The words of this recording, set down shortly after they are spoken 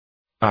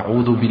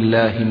أعوذ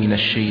بالله من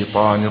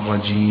الشيطان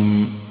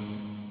الرجيم.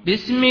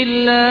 بسم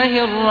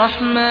الله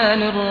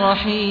الرحمن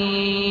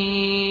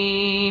الرحيم.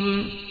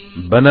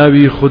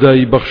 بناوي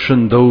خداي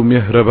بخشندو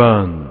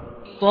مهربان.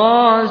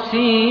 طاسين.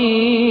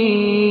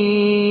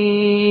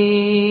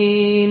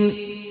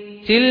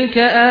 تلك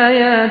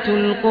آيات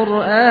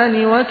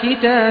القرآن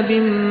وكتاب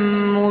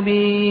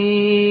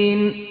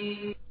مبين.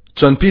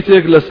 چەند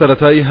پیتێک لە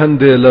سەرەتایی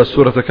هەندێ لە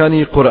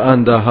سوورەتەکانی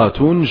قورئاندا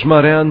هاتوون،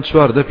 ژمارەیان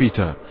 14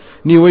 پیتە.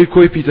 نیوەی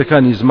کۆی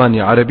پیتەکانی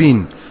زمانی عەرەبین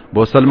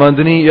بۆ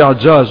سەلماندنی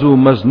ئیعجاز و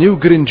مەزنی و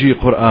گرنگی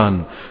قورئان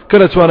کە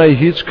لە توانای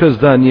هیچ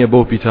کەسدا نییە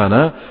بۆ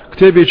پیتانە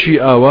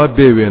کتێبێکی ئاوا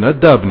بێوێنە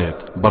دابنێت.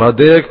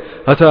 بەڕادەیەک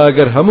هەتا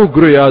ئەگەر هەموو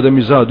گروی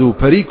ئادەمیزاد و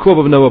پەری کۆ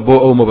ببنەوە بۆ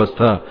ئەو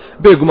مەبەستە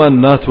بێگومان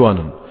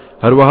ناتوانن.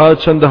 هەروەها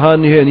چەندەها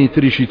نهێنی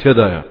تریشی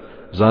تێدایە.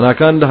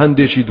 زاناکان لە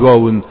هەندێکی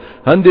دواون،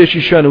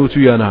 هەندێکیشیان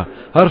وتویانە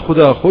هەر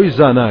خوددا خۆی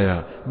زانایە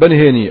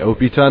بەنهێنی ئەو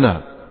پیتانە.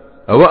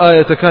 ئەوە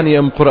ئاەتەکانی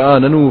ئەم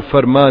قورئانن و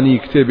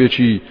فەرمانی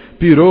کتێبێکی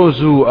پیرۆز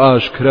و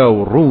ئاشکرا و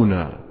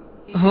ڕوونە.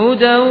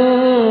 هدى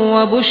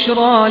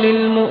وبشرى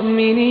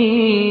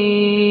للمؤمنين.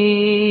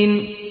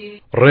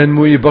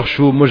 ڕێنمووی بەخش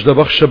و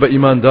مژدەبەخشە بە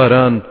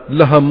ئیمانداران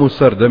لە هەموو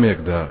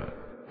سەردەمێکدا.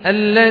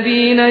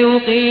 الذين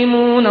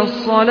يقيمون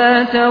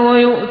الصلاة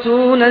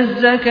ويؤتون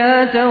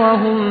الزكاة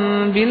وهم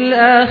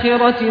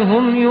بالآخرة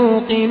هم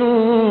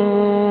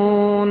يوقنون.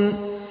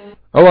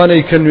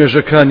 ئەوانەی کە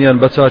نوێژەکانیان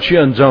بە چاچی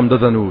ئەنجام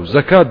دەدەن و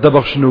زەکات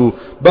دەبەخشن و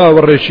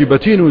باوەڕێکی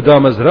بەتین و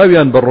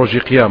دامەزراویان بە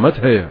ڕۆژی قیامەت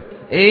هەیە.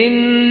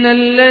 إن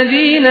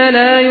الذين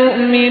لا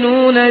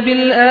يؤمنون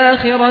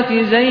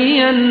بالآخرة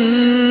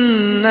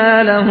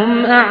زينا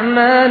لهم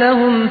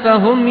أعمالهم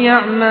فهم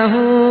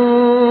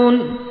يعمهون.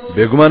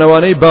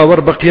 بێگومانەوانەی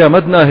باوەڕ بە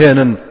قیامەت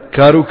ناهێنن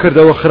کار و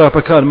کردەوە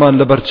خراپەکانمان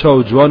لەبەر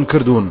چاو جوان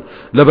کردوون،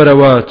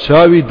 لەبەرەوە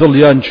چاوی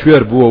دڵیان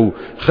کوێر بووە و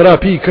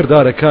خراپی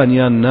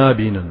کردارەکانیان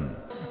نابینن.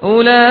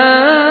 أولئك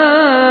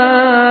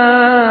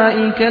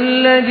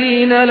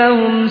الذين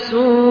لهم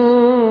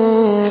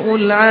سوء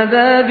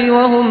العذاب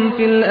وهم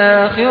في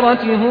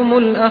الآخرة هم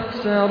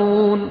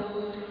الأخسرون.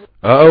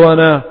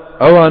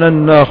 ئەوانە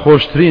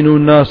ناخۆشترین و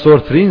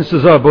ناسۆرترین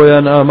سزا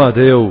بۆیان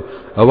ئامادەیە و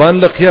ئەوان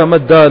لە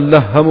قیامەتدا لە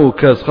هەموو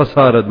کەس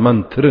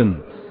خەسارەتمەندترن.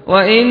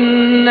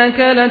 وإنك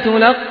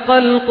لتلقى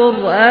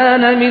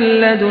القرآن من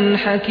لدن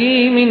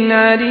حكيم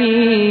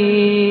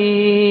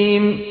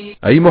عليم.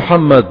 أي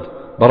محمد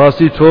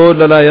بەڕاستی تۆ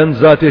لەلایەن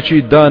زاتێکی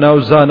دانا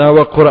و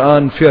زاناوە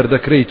قورئان فێر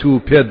دەکرێیت و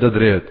پێت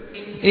دەدرێت.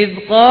 إذ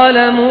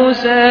قال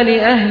موسى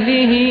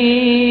لأهله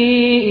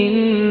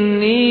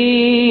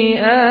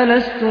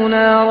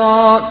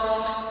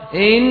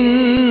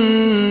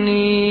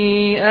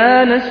إني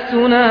آنست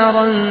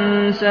نارا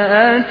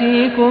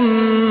سآتيكم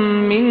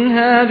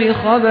منها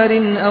بخبر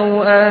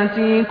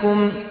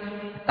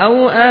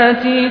أو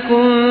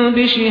آتيكم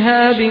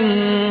بشهاب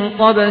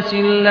قبس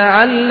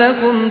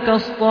لعلكم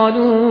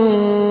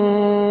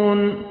تصطلون.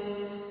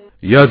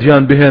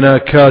 یادیان بهێنە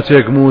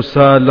کاتێک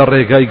موسا لە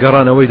ڕێگای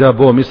گەڕانەوەیدا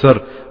بۆ میسر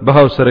بە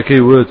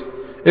هاوسەرەکەی وت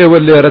ئێوە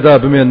لێرەدا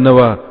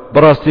بمێننەوە،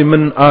 بەڕاستی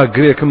من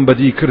ئاگرێکم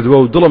بەدی کردووە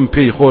و دڵم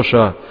پێی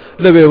خۆشە،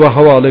 لەوێوە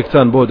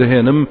هەواڵێکتان بۆ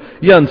دەهێنم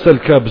یان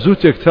سەلکە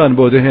بزوتێکتان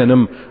بۆ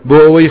دەهێنم بۆ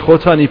ئەوەی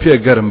خۆتانی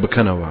پێگەرم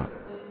بکەنەوە.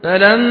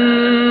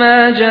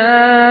 فلما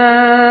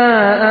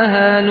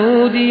جاءها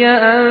نودي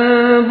أن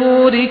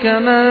بورك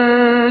من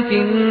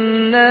في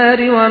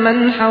النار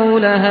ومن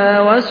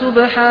حولها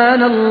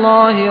وسبحان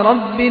الله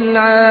رب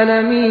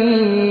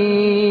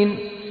العالمين.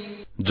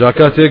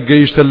 جاکاتێک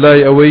گەیشتە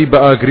لای ئەوەی بە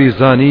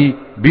ئاگریزانی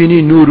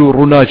بینی نور و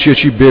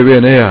ڕووناچیەکی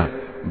بێوێنەیە،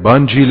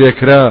 بانجی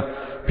لێکرا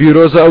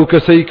پیرۆزە ئەو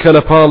کەسەی کە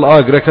لە پاڵ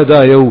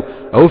ئاگرەکەدایە و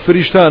ئەو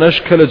فریشتانەش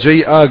کە لە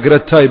جێی ئاگرە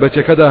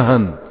تایبەتەکەدا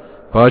هەن.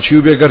 پاچی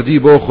و بێگەردی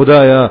بۆ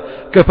خوددایە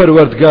کە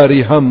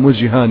پەروەردگاری هەموو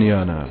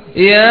جیهانیانە.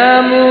 یا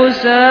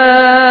موسى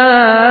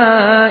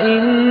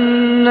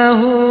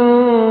إنه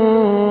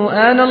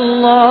أنا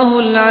الله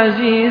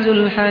العزيز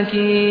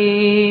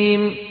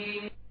الحكيم.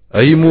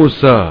 ئەی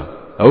موسا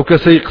ئەو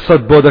کەسەی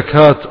قسەت بۆ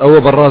دەکات ئەوە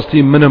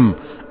بەڕاستی منم،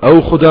 ئەو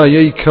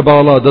خوددایەی کە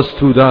باڵا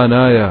دەست و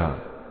دانایە.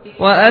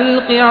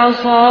 وألق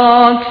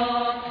عصاك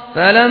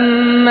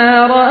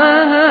فلما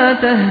رآها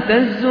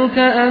تهتز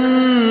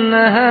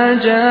كأنها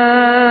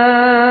جان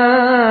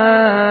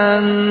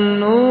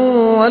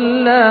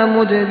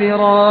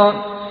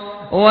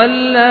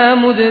ولا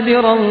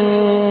مدبرا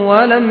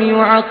ولم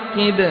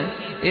يعقب.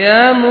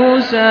 يا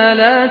موسى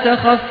لا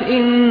تخف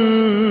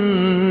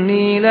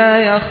إني لا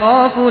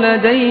يخاف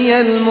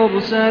لدي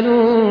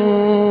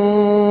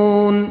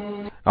المرسلون.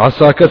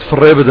 عساكت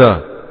فڕێ بدە،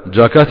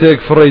 جاکاتێک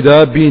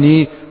فڕێدا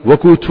بینی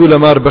وەکو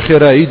توولەمار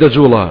بەخێرایی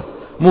دەجوڵە.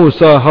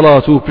 موسا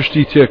هەڵات و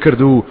پشتی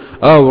تێکرد و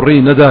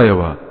ئاوڕی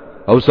نەدایەوە.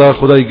 ئەوسا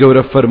خودای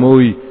گەورە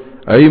فەرمووی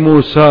ئەی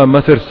موسا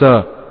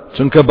مەترسە،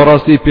 چونکە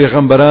بەڕاستی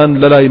پێغەمبەران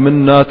لەلای من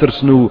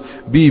ناترسن و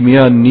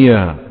بیمیان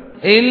نییە.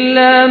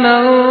 إلا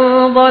من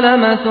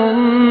ظلم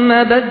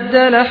ثم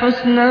بدل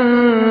حسنا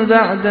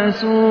بعد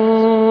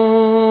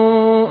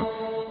سوء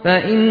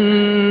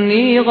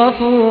فإني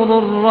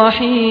غفور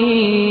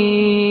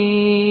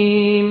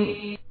رحيم.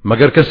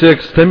 مەگەر کەسێک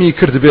ستەمی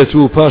کرد بێت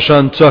و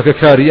پاشان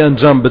چاکەکاری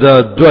ئەنجام بدا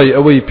دوای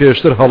ئەوەی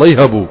پێشتر هەڵەی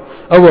هەبوو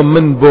ئەوە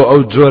من بۆ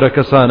ئەو جۆرە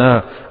کەسانە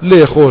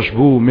لێ خۆش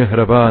بوو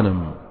میهرەبانم.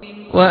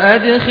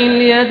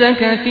 وأدخل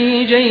يدك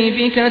في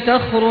جيبك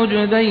تخرج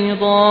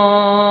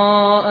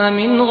بيضاء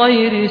من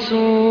غير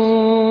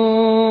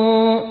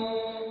سوء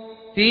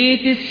في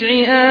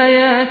 9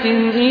 آيات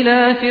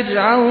إلى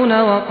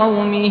فرعون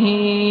وقومه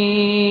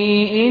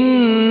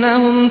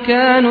إنهم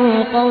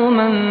كانوا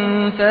قوما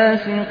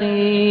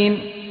فاسقين.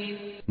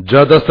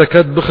 جا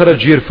دەستەکەت بخرە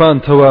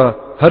گیرفانتەوە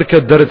هەرکە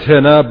دەرت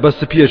هێنا بە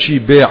سپیەکی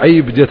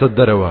بێعیب دێتە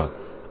دەرەوە.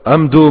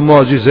 ئەم دوو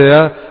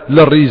مۆجیزەیە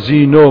لە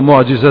ڕیزی 9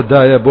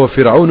 مۆجیزەدایە بۆ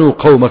فرعون و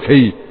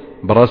قەومەکەی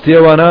بەڕاستی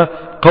ئەوانە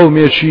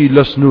قەومێکی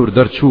لە سنوور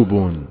دەرچوو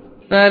بوون.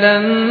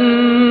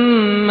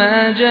 فلما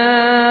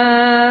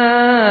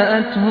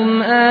جاءتهم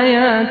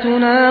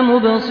آياتنا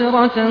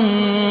مبصرة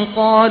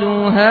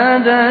قالوا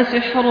هذا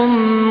سحر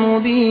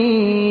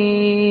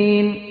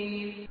مبين.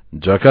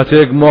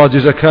 جاکاتێک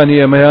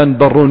مۆجیزەکانی ئەمەیان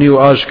بەڕوونی و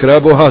ئاشکرا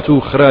بۆ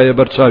هاتوو خرایە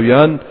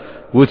بەرچاویان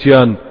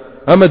وتیان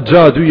ئەمە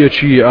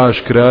جادوویەکی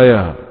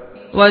ئاشکرایە.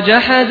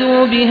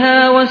 وجحدوا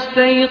بها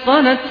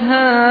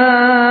واستيقنتها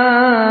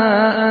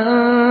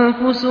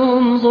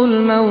أنفسهم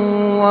ظلما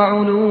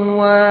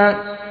وعلوا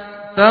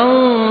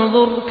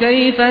فانظر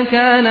كيف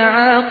كان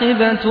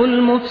عاقبة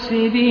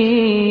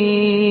المفسدين.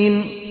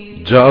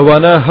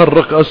 جاوانا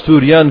هەڕق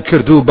ئەستوریان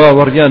کرد و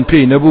باوەڕیان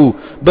پێی نەبوو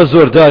بە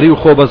زۆرداری و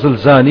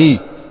خۆبەزلزانی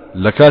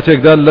لە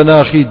کاتێکدا لە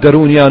ناخی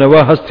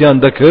دەرونیانەوە هەستیان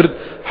دەکرد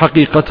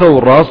حەقیقەتە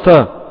و ڕاستە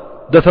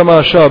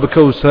دەتەماشا بکە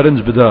و سەرنج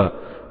بدە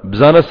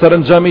بزانە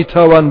سەرنجامی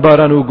تاوان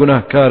باران و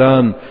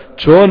گوناهکاران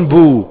چۆن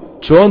بوو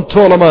چۆن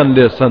تۆڵەمان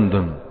لێ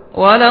سەندن.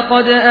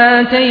 ولقد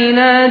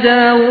آتينا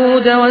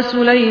داود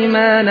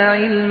وسليمان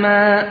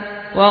علما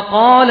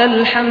وقال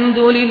الحمد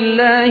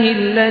لله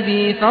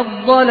الذي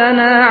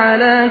فضلنا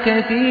على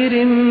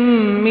كثير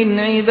من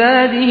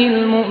عباده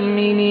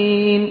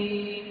المؤمنين.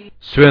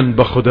 سوێن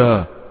بە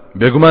خوددا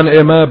بێگومان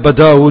ئێمە بە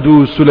داود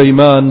و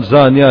سولەیمان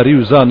زانیاری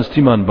و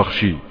زانستیمان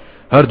بەخشی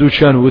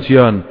هەردووچیان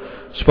وتیان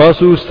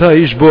سپاس و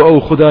ستایش بۆ ئەو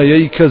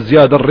خودایەی کە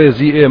زیادە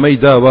ڕێزی ئێمەی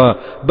داوە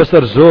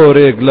بەسەر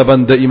زۆرێک لە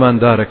بەندە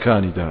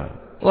ئیماندارەکانیدا.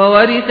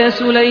 وورث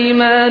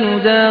سليمان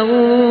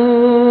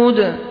داود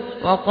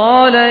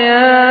وقال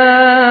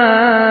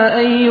يا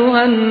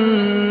أيها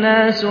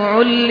الناس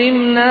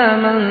علمنا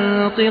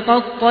منطق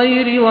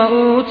الطير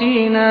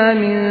وأوتينا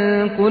من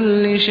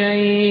كل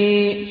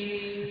شيء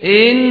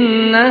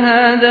إن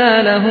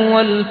هذا لهو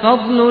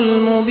الفضل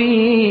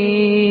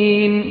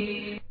المبين.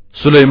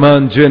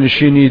 سلەیمان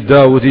جێنشینی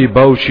داودی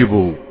باوکی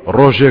بوو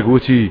ڕۆژێک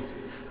وتی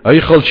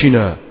ئەی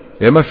خەڵچینە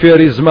ئێمە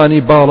فێری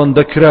زمانی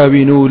باڵندە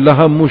کراوین و لە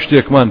هەموو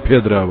شتێکمان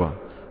پێدراوە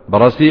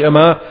بەڕاستی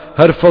ئەمە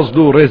هەر فەزل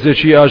و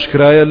ڕێزێکی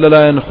ئاشکرایە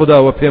لەلایەن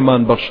خودداوە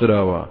پێمان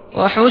بەخشراوە.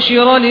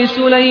 وحشر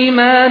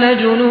لسليمان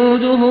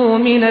جنوده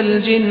من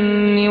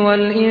الجن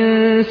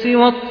والإنس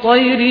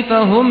والطير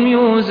فهم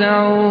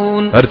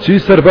يوزعون. هەرچی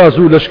سەرباز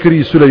و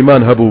لەشکری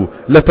سولەیمان هەبوو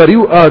لە پەری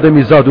و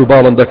ئادەمی زاد و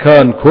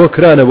باڵندەکان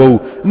کۆکرانەوە و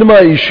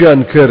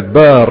نمایشیان کرد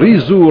بە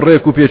ڕیز و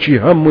ڕێک و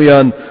پێچی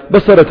هەمویان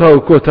بەسەرەتا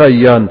و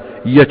کۆتاییان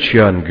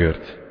یەکیان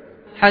گرت.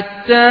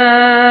 حتى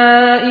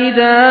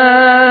إذا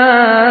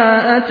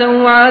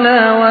أتوا على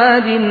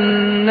واد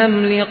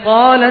النمل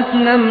قالت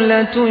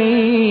نملة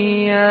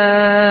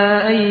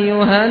يا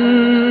أيها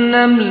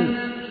النمل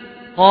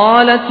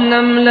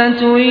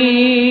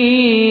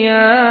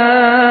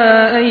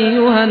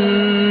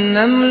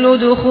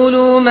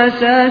ادخلوا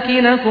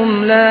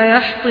مساكنكم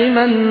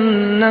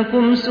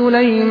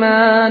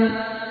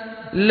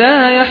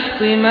لا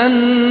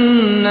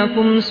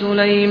يحطمنكم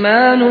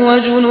سليمان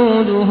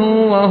وجنوده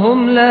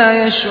وهم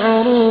لا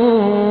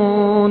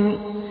يشعرون.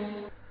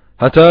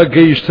 هەتا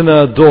گەیشتنە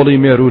دۆڵی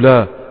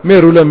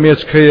مێرولە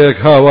مێچکەیەک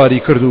هاواری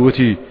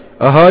کردووتی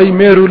ئەهای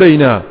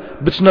مێرولەینا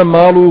بچنە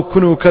ماڵ و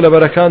کون و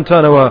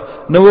کەلەبەرەکانتانەوە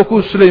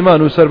نەوەکو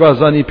سلەیمان و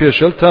سەربازانی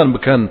پێشەلتان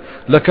بکەن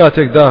لە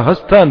کاتێکدا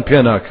هەستان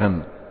پێناکەن.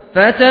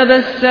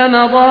 فتبسم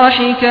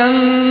ضاحكا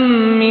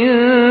من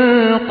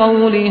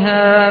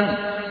قولها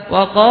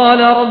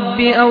وقال رب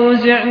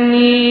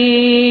أوزعني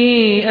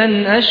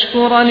أن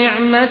أشكر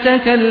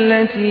نعمتك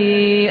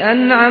التي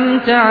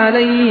أنعمت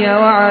علي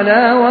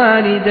وعلى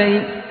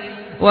والدي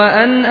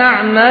وأن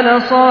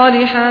أعمل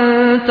صالحا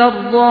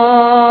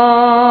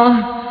ترضاه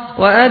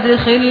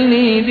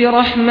وأدخلني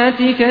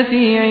برحمتك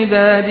في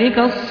عبادك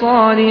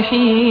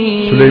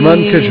الصالحين.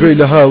 سليمان كجوي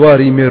لها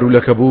واري ميرو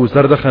لكبو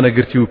زردخنا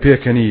قرتي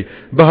وبيكني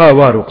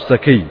بهاوار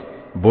قسكي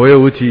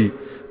بويوتي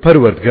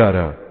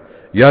پروردگارا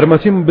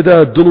یارمەتیم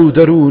بدا دڵ و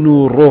دەروون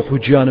و ڕۆح و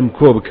گیانم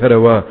کۆ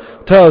بکەرەوە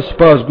تا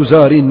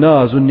سوپاسگوزاری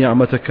ناز و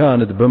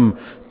نیعمەتەکانت بم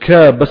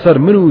کە بەسەر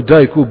من و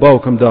دایک و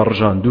باوکمدا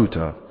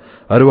ڕژاندووتە.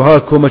 هەروەها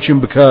کۆمەچیم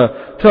بکە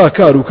تا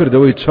کار و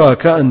کردەوەی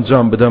چاکە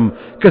ئەنجام بدەم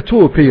کە تۆ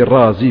پێی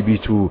ڕازی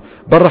بیت و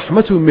بە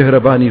ڕەحمەت و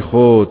میهرەبانی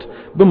خۆت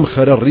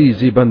بمخەرە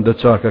ڕیزی بەندە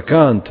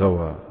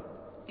چاکەکانتەوە.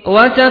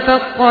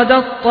 وتفقد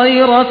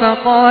الطير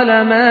فقال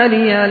ما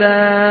لي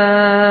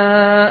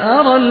لا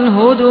أرى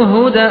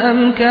الهدهد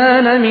أم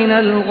كان من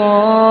الغائبين.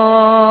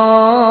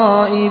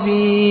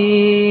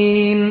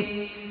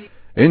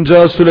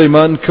 اینجا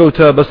سلەیمان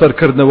کەوتە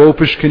بەسەرکردنەوە و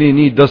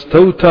پشکنینی دەستە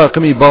و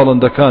تاقمی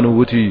باڵندەکان و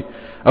وتی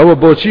ئەوە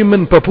بۆچی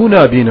من پەپوو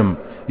نابینم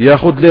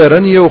یاخود لێرە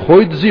نییە و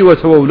خۆی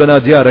دزیوەتەوە و لەنا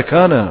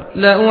دیارەکانە.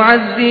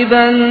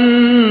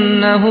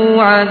 لأعذبنه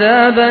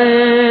عذابا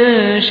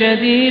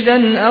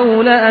شديدا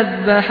أو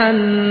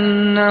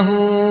لأذبحنه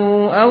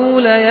أو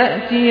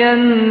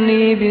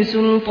ليأتيني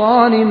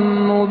بسلطان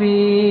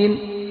مبين.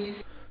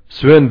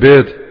 سوێن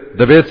بێت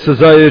دەبێت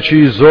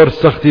سزایەکی زۆر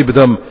سەختی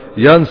بدەم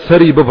یان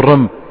سەری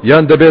ببڕم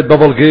یان دەبێت بە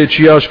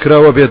بەڵگەیەکی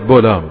ئاشکراوە بێت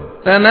بۆلام.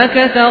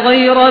 فمكث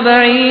غير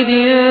بعيد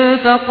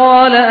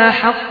فقال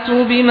أحطت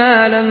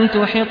بما لم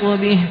تحط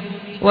به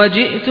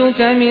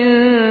وجئتك من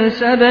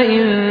سبأ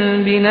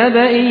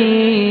بنبأ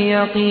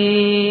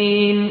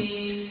يقين.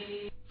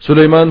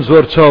 سلەیمان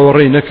زۆر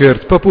چاوەڕێی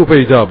نەکرد پەپوو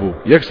پەیدا بوو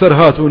یەکسەر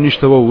هات و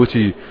نیشتەوە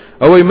وتی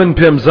ئەوەی من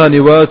پێم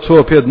زانیوە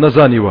تۆ پێت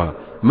نەزانیوە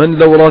من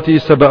لە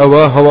وڵاتی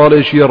سەبەئەوە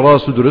هەواڵێکی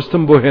ڕاست و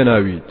درستم بۆ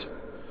هێناویت.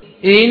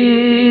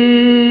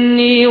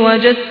 إني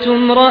وجدت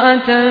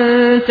امرأة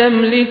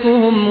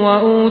تملكهم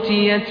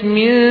وأوتيت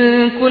من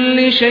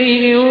كل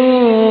شيء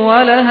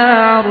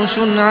ولها عرش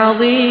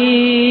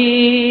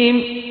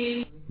عظيم.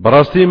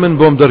 بەڕاستی من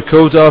بۆم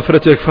دەرکەوت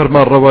ئافرەتێک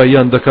فەرمان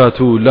ڕەواییان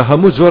دەکات و لە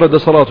هەموو جۆرە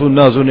دەسەڵات و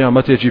ناز و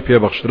نیعمەتێکی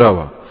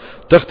پێبەخشراوە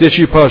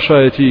تەختێکی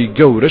پاشایەتی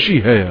گەورەشی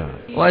هەیە.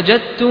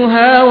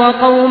 وجدتها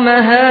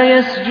وقومها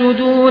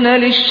يسجدون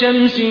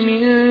للشمس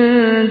من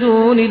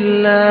دون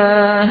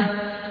الله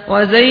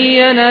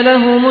وزين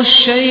لهم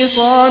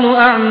الشيطان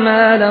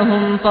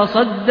أعمالهم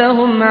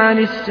فصدهم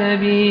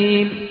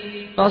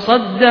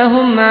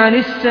عن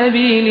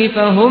السبيل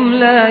فهم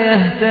لا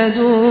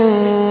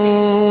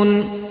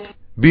يهتدون.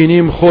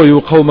 بینیم خۆی و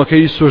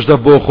قەومەکەی سوژدە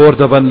بۆ خۆر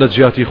دەبەن لە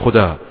جیاتی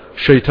خوددا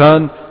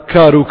شەیتان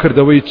کار و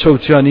کردەوەی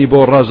چەوتیانی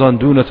بۆ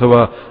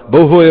ڕازاندونەتەوە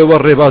بەو هۆیەوە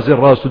ڕێبازی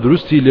ڕاست و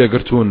دروستی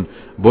لێگرتوون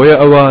بۆیە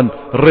ئەوان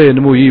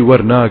ڕێنمویی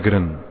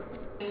وەرناگرن.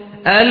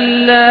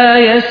 ألا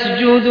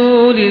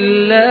يسجدوا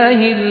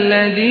لله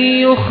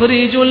الذي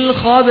يخرج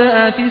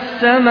الخبأ في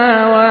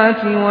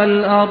السماوات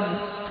والأرض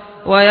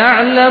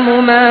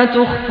ويعلم ما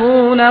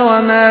تخفون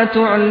وما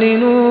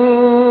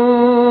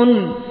تعلنون.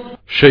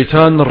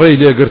 شەیتان ڕێی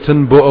لێگرتن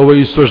بۆ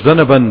ئەوەی سۆژدە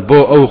نەبن بۆ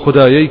ئەو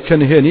خودایەی کە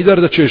نهێنی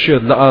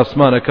دەردەچێشێت لە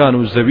ئاسمانەکان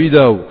و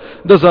زەویدا و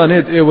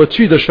دەزانێت ئێوە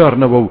چی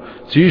دەشارنەوە و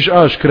چیش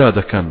ئاشکرا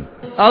دەکەن.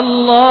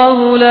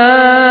 الله لا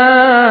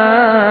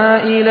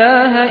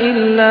إله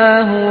إلا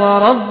هو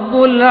رب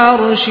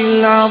العرش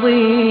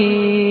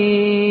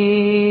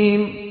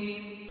العظيم.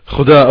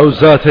 خدا ئەو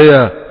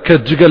زاتەیە کە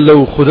جگەل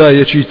لەو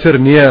خودایەکی تر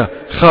نییە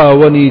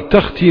خاوەنی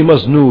تەختی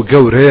مەزن و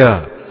گەورەیە.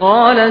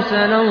 قال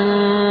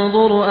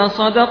سننظر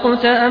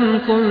أصدقت أم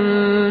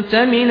كنت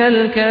من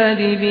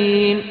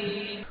الكاذبين.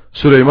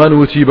 سلەیمان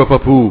وتی بە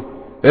پەپوو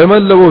ئێمە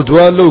لەوە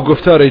دوان لەو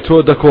گفتارەی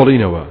تۆ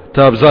دەکۆڵینەوە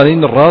تا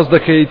بزانین ڕاست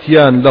دەکەیت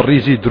یان لە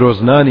ڕیزی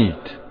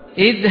درۆزنانیت.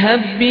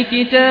 اذهب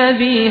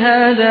بكتابي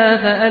هذا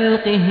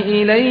فألقه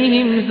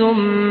إليهم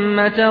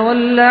ثم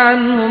تول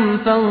عنهم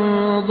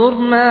فانظر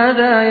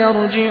ماذا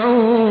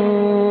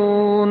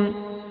يرجعون.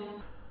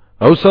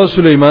 ئەوسا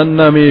سولەیمان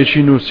نامەیەکی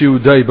نووسی و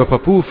دای بە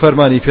پەپوو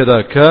فەرمانی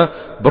پێدا کە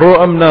بڕۆ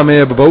ئەم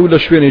نامەیە ببە و لە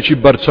شوێنێکی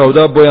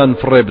بەرچاودا بۆیان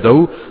فڕێ بدە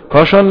و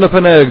پاشان لە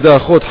پەنایەکدا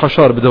خۆت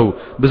حەشار بدە و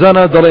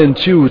بزانە دەڵێن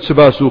چی و چ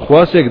باس و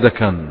خواسێک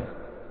دەکەن.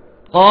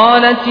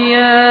 قالت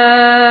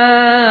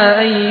يا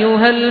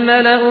أيها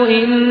الملأ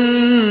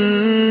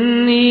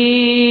إني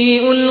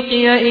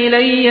ألقي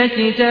إلي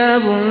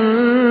كتاب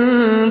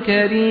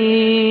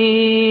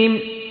كريم.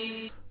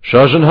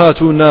 شاژن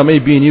هات و نامەی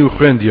بینی و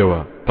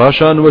خوێندیەوە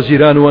پاشان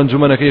وەزیران و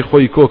ئەنجومەنەکەی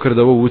خۆی کۆ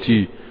کردەوە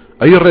وتی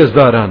ئەی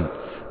ڕێزداران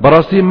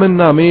بەڕاستی من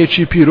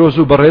نامەیەکی پیرۆز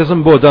و بەڕێزم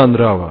بۆ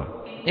دانراوە.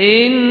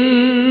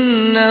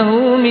 إنه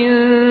من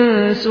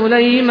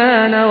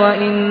سليمان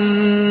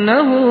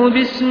وإنه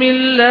بسم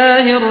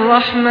الله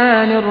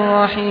الرحمن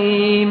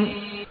الرحيم.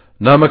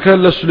 نامەکە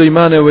لە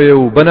سولەیمانەوەیە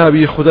و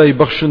بەناوی خودای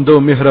بەخشندە و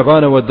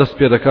میهرەبانەوە دەست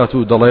پێ دەکات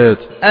و دەڵێت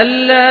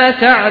ألا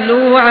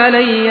تعلوا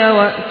علي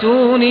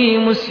وأتوني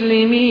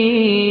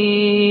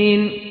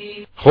مسلمين.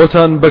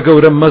 خۆتان بە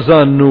گەورە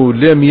مەزان و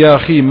لێم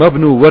یاخی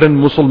مەبن و وەرن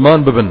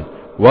موسڵمان ببن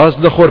واز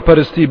لە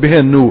خۆرپەرستی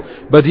بهێن و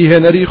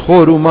بەدیهێنەری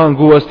خۆر و مانگ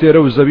و ئەستێرە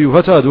و زەوی و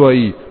هەتا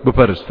دوایی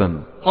بپەرستن.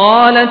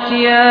 قالت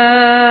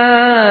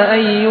يا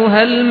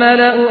أيها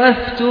الملأ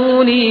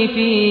أفتوني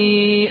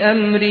في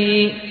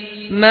أمري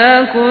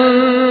ما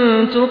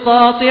كنت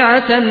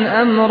قاطعة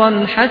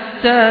أمرا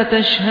حتى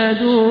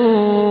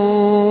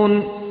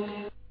تشهدون.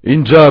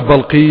 اینجا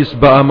بەڵقیس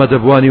بە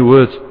ئامادەبوانی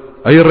وت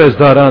ئەی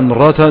ڕێزداران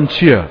ڕاتان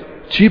چییە؟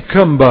 چی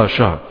بکەم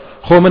باشە؟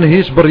 خۆ من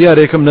هیچ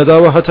بڕیارێکم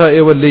نەداوە هەتا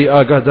ئێوە لێی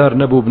ئاگادار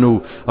نەبووبن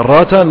و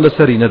ڕاتان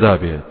لەسەری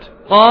نەدابێت.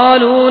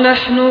 قالوا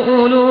نحن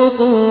أولو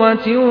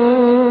قوة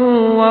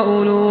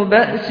وأولو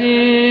بأس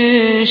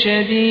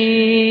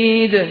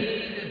شديد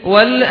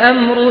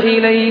والأمر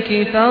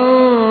إليك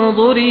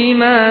فانظري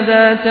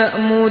ماذا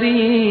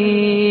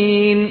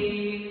تأمرين.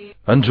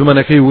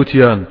 ئەنجومەنەکەی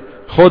وتیان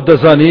خۆت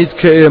دەزانیت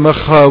کە ئێمە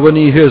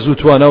خاوەنی هێز و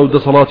توانە و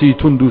دەسەڵاتی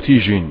تند و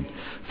تیژین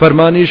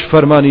فەرمانیش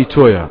فەرمانی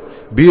تۆیە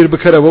بیر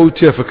بکەرەوە و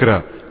تێفکرە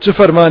چ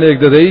فەرمانێک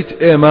دەدەیت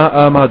ئێمە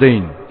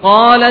ئامادەین.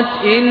 قالت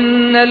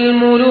إن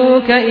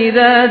الملوك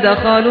إذا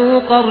دخلوا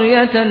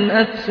قرية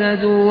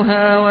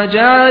أفسدوها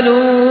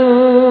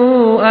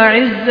وجعلوا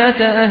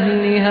أعزة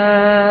أهلها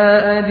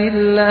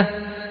أذلة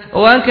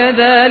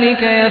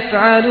وكذلك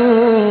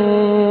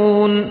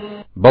يفعلون.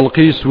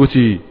 بەڵقیس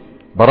وتی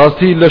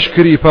بەڕاستی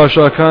لەشکری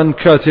پاشاکان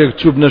کاتێک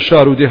چوبنە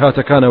شار و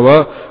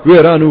دێهاتەکانەوە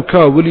وێران و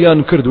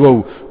کاولیان کردووە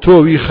و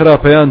تۆوی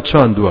خراپەیان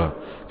چاندووە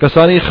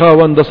کەسانی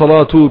خاوەن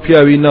دەسەڵات و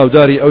پیاوی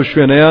ناوداری ئەو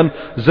شوێنەیان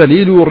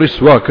زەلیل و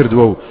ڕیسوا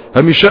کردووە و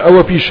هەمیشە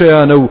ئەوە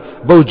پیشەیانە و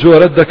بەو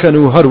جۆرە دەکەن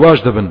و هەرواش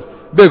دەبن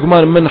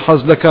بێگومان من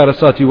حەز لە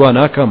کارەساتی وا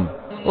ناکەم.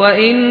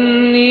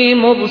 وإني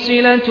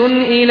مرسلة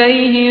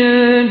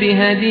إليهم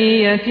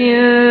بهدية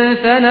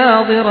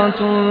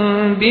فناظرة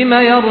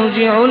بما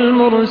يرجع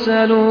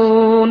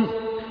المرسلون.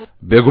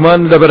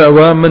 بێگومان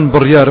لەبەرەوە من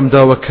بڕیارم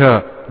داوەکە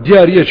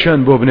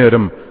دیاریەکیان بۆ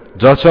بنێرم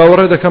جا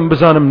چاوەڕێ دەکەم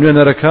بزانم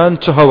نوێنەرەکان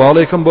چه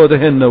هەواڵێکم بۆ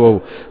دەهێننەوە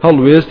و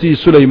هەڵوێستی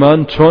سولەیمان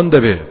چۆن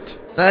دەبێت.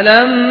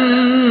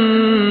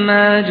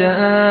 فلما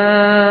جاء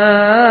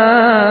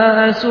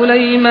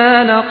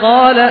سليمان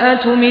قال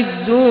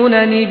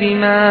أتمدونني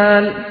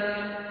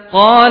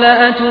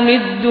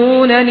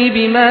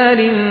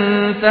بمال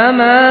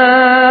فما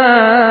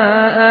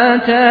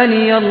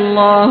آتاني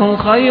الله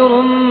خير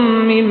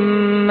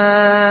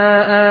مما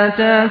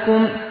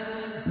آتاكم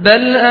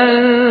بل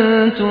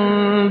أنتم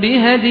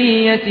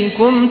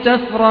بهديتكم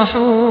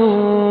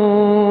تفرحون.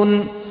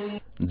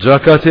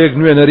 جاکاتێک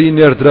نوێنەری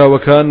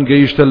نێردراوەکان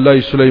گەیشتە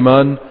لای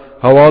سولەیمان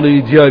هەواڵی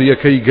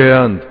دیاریەکەی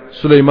گەیاند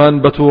سولەیمان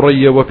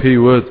بەتووڕەیەوە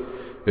پێیوت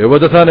ئێوە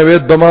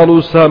دەتانەوێت بە ماڵ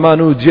و سامان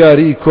و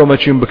دیاری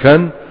کۆمەچیم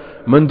بکەن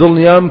من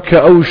دڵنیام کە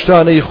ئەو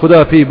شتانەی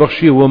خوددا پێی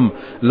بەخشیوم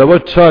لەوە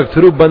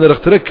چاکتر و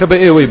بەنرخترە کە بە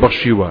ئێوەی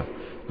بەخشیوە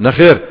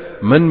نەخێر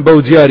من بەو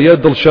دیاریە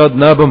دڵشاد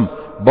نابم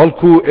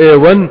بەڵکو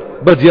ئێوەن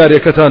بە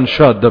دیارەکەتان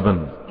شاد دەبن.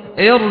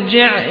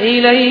 ارجع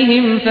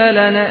إليهم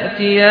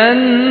فلنأتينهم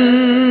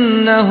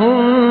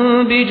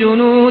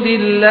بجنود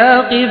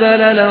لا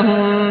قبل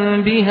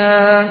لهم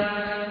بها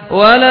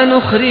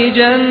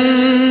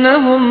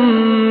ولنخرجنهم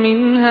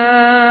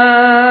منها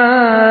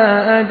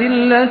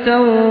أذلة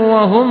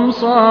وهم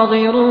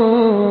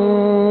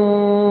صاغرون.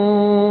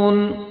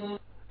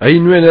 أي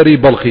نوێنەری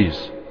بەڵقیس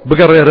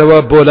بگەڕێرەوە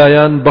بۆ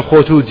لایەن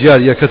بەخۆت و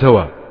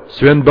دیاریەکەتەوە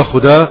سوێن بە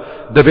خوددا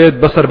دەبێت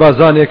بە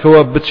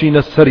سەربازانێکەوە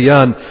بچینە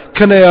سەریان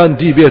کە نەیان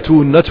دیبێت و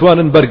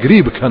نەتوانن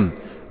بەرگری بکەن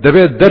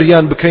دەبێت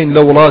دەریان بکەین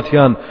لە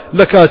وڵاتیان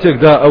لە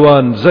کاتێکدا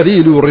ئەوان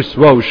زەلیل و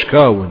ڕیسوا و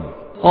شکاون.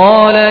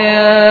 قال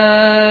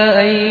يا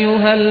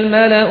أيها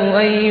الملأ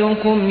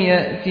أيكم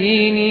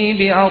يأتيني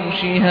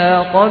بعرشها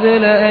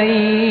قبل أن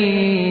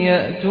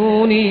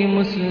يأتوني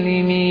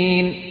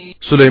مسلمين.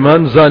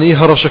 سلەیمان زانی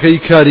هەڕەشەکەی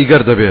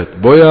کاریگەر دەبێت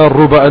بۆیە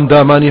ڕوو بە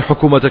ئەندامانی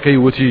حکوومەتەکەی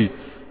وتی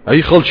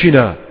ئەی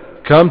خەڵچینە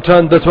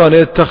کامتان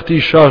دەتوانێت تەختی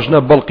شاژنە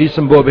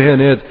بەڵقیسم بۆ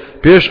بهێنێت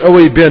پێش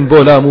ئەوەی بێن بۆ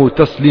لام و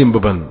تەسلیم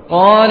ببن.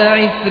 قال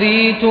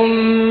عفريت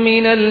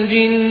من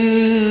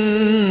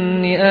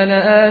الجن أنا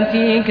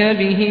آتيك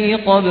به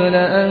قبل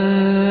أن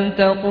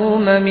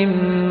تقوم من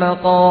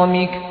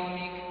مقامك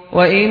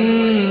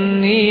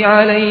وإني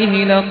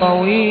عليه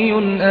لقوي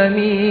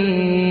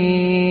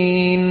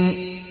أمين.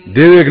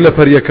 دێوێک لە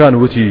پەریەکان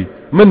وتی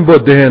من بۆ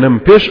دەهێنم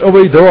پێش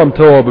ئەوەی دەوام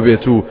تەوا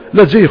ببێت و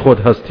لە جێی خۆت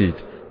هەستیت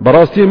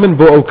بەڕاستی من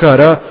بۆ ئەو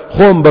کارە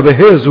خۆم بە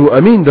بەهێز و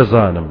ئەمین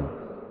دەزانم.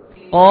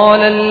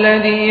 قال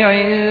الذي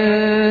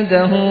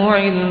عنده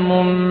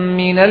علم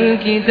من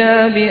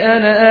الكتاب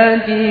أنا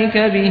آتيك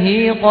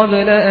به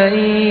قبل أن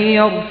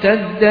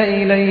يرتد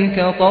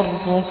إليك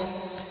طرفك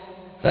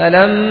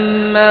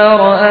فلما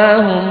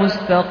رآه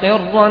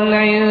مستقرا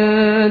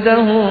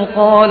عنده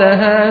قال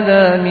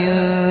هذا من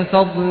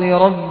فضل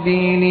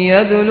ربي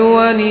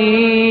ليبلوني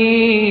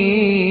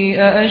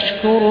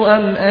أأشكر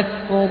أم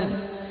أكفر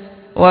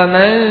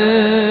ومن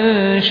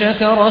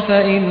شكر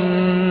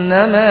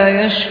فإنما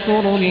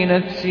يشكر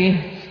لنفسه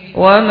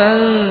ومن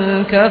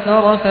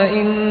كفر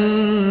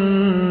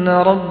فإن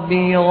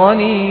ربي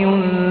غني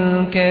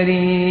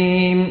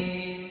كريم.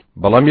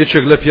 بەڵام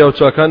یەکێک لە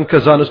پیاوچاکان کە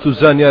زانست و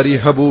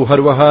زانیاری هەبوو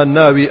هەروەها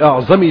ناوی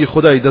ئەعزەمی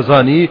خودای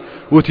دەزانی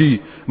وتی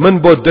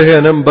من بۆ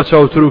دەهێنم بە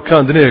چاوتر و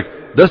کاندنێک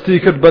دەستی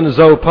کرد بە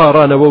نزا و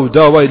پاڕانەوە و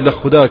داوای لە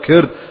خوددا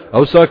کرد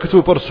ئەو ساکت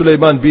و پڕ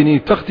سولەیمان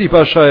بینی تەختی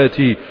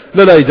پاشایەتی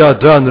لە لایدا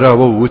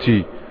دانراوە و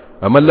وتی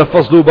ئەمە لە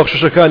فەزل و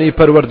بەخششەکانی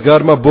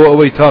پەروەردگارمە بۆ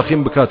ئەوەی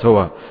تاقیم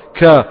بکاتەوە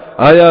کە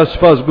ئایا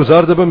سوپاس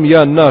گوزار دەبم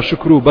یان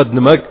ناشکر و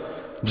بەدنمەک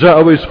جا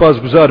ئەوەی سوپاس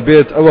گوزار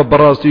بێت ئەوە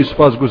بەڕاستی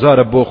سوپاس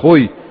گوزارە بۆ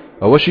خۆی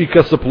ئەوەشی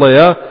کە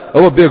سپڵەیە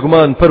ئەوە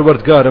بێگومان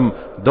پەروەردگارم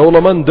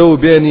دەوڵەمەندە و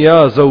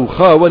بێنیازە و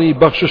خاوەنی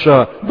بەخششە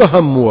بە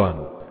هەمووان.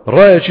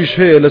 ڕایەکیش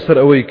هەیە لەسەر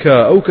ئەوەی کە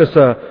ئەو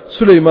کەسە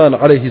سولەیمان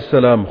عەلەیهی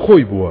السەلام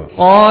خۆی بووە.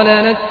 قال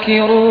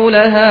نكروا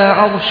لها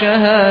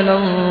عرشها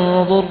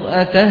ننظر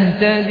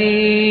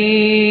أتهتدي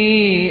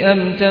أم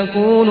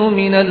تكون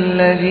من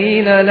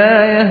الذين لا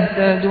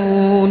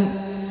يهتدون.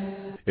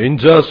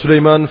 اینجا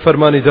سولەیمان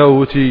فەرمانی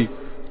داوتی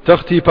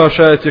تەختی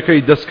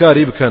پاشایەتەکەی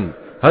دەستکاری بکەن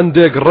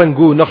هەندێک ڕەنگ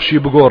و نەخشی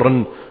بگۆڕن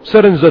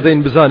سەرنجە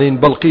دەین بزانین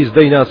بەڵقیس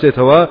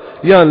دەیناسێتەوە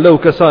یان لەو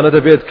کەسانە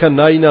دەبێت کە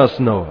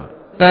نایناسنەوە.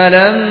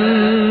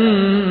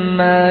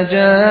 فلما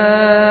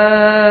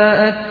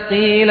جاءت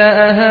قيل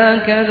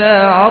أهكذا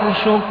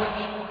عرشك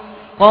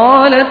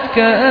قالت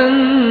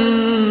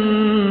كأنه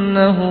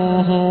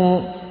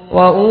هو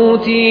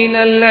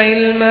وأوتينا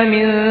العلم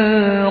من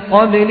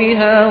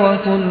قبلها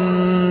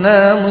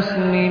وكنا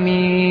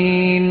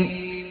مسلمين.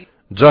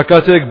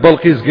 جاکاتێک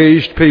بەڵقیس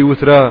گەیشت پێی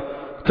وترا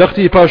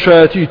تەختی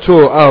پاشایەتی تۆ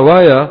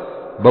ئاوایە؟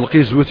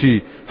 بەڵقیس وتی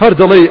هەر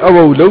دەڵێی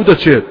ئەوە و لەو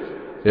دەچێت.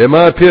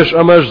 ئێمە پێش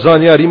ئەمەش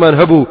زانیاریمان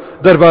هەبوو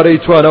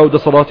دەربارەی توانا و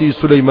دەسەڵاتی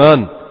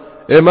سولەیمان.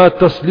 ئێمە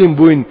تەسلیم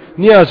بووین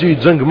نیازی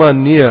جەنگمان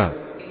نییە.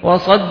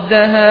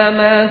 وصدها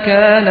ما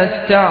كانت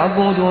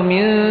تعبد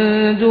من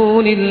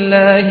دون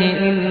الله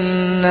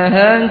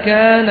إنها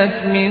كانت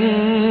من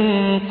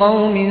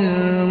قوم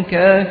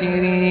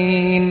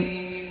كافرين.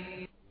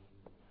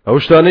 ئەو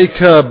شتانەی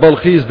کە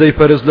بەڵقیس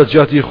دەیپەرست لە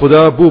جیاتی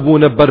خوددا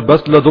بووبوونە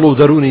بربەست لە دڵ و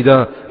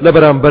دەرونیدا لە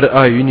بەرامبەر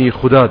ئاوینی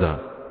خوددادا.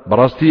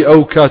 بەڕاستی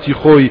ئەو کاتی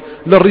خۆی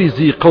لە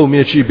ڕیزی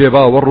قەومێکی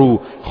بێباوەڕ و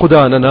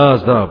خوددا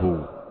نەنازدا بوو.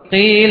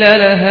 قيل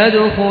لها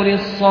ادخل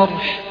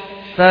الصرح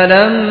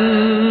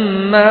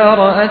فلما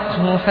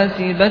رأته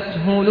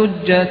حسبته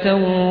لجة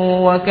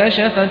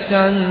وكشفت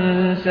عن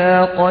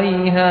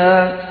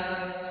ساقيها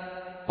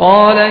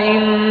قال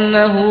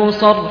إنه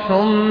صرح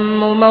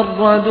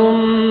ممرد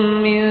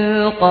من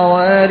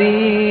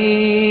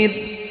قوارير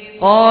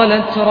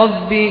قالت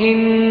رب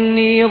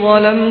إني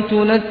ظلمت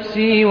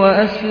نفسي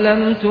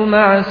وأسلمت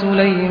مع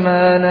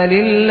سليمان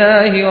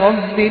لله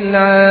رب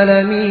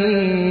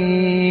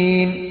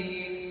العالمين.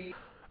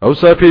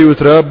 ئەوسا پێی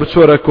وترا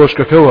بچۆرە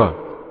کۆشکەکەوە.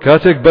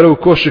 کاتێک بەرەو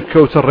کۆشک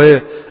کەوتە ڕێ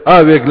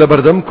ئاوێک لە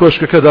بەردەم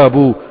کۆشکەکەدا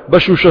بوو بە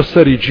شوشە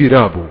سەری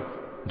گیرا بوو.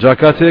 جا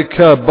کاتێک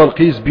کە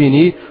بەڵقیس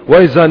بینی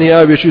وای زانی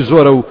ئاوێکی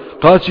زۆرە و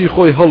قاچی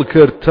خۆی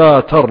هەڵکرد تا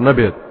تەڕ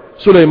نەبێت.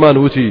 سولەیمان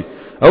وتی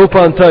ئەو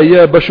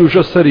پانتاییە بە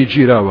شوشە سەری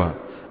گیراوە.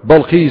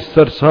 بەڵقیس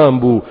سەرسام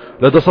بوو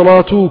لە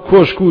دەسەڵات و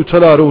کۆشک و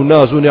تەلار و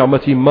ناز و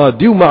نیعمەتی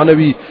مادی و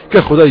معنەوی کە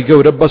خودای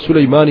گەورە بە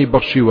سولەیمانی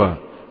بەخشیوە.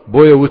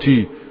 بۆیە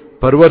وتی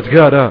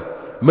پەروەردگارە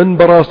من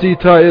بەڕاستی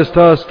تا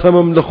ئێستا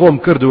ستەمم لە خۆم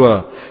کردووە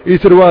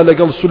ئیتروا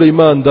لەگەڵ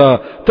سولەیماندا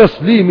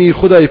تەسلیمی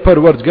خودای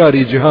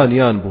پەروەردگاری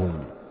جیهانیان بووم.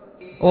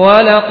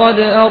 ولقد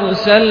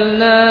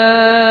أرسلنا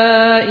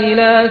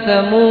إلى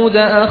ثمود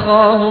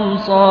أخاهم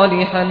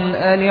صالحا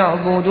أن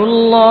اعبدوا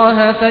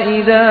الله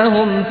فإذا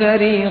هم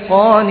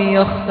فريقان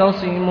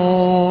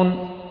يختصمون.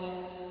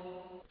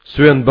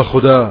 سوێن بە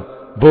خوددا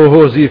بۆ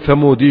هۆزی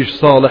ثەمودیش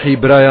ساڵحی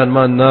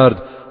برایانمان نارد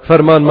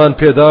فەرمانمان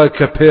پێدا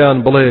کە پێیان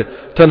بڵێ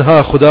تەنها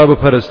خوددا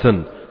بپەرستن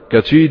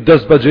کەچی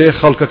دەست بەجێ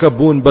خەڵکەکە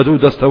بوون بە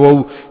دوو دەستەوە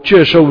و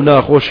کێشە و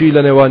ناخۆشی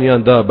لە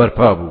نێوانیاندا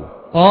بەرپا بوو.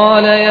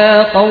 قال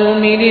يا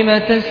قوم لم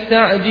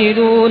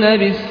تستعجلون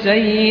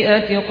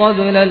بالسيئة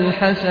قبل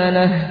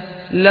الحسنة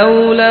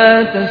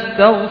لولا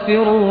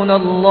تستغفرون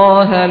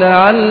الله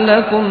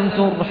لعلكم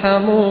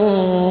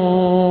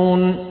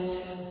ترحمون.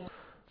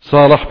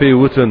 صالح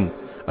بيوتن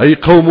أي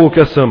قوم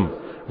كسم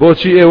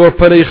بۆچی ئێوە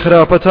پەلەی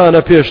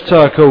خراپەتانە پێش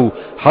چاکە و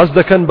حەز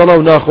دەکەن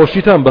بەڵاو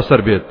ناخۆشیتان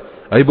بەسەر بێت.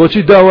 ئەی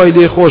بۆچی داوای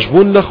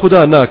لێخۆشبوون لە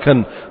خوددا ناکەن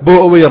بۆ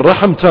ئەوەی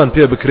ڕەحمتان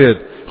پێ بکرێت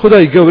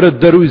خدای گەورە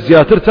دەروی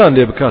زیاترتان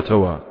لێ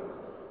بکاتەوە.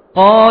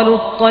 قالوا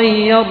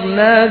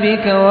اطيرنا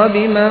بك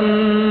وبمن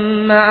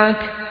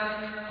معك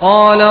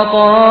قال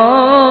طائركم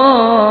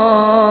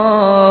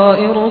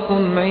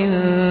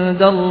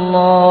عند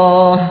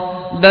الله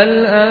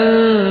بل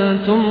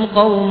أنتم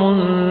قوم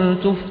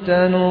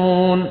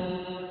تفتنون.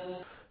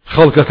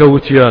 خەڵکەکە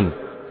وتیان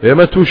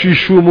ئێمە تووشی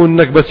شوم و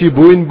نەکبەتی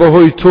بووین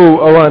بەهۆی تۆ و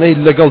ئەوانەی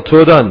لەگەڵ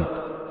تۆدان.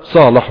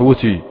 ساڵح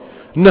وتی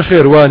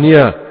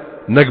نەخێوانیە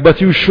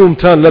نەکبەتی و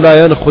شومتان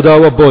لەلایەن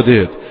خودداوە بۆ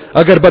دێت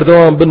ئەگەر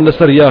بەردەوام بن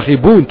لەسەر یاخی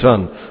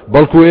بوونتان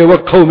بەڵکو ئێوە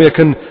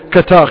قەومێکن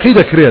کە تاقی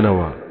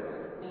دەکرێنەوە.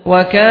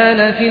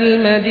 وكان في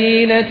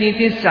المدينة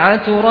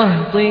 9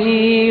 رهط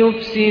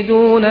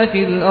يفسدون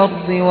في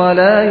الأرض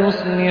ولا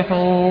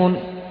يصلحون.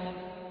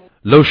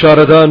 لەو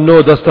شارەدا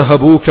 9 دەستە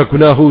هەبوو کە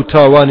گوناه و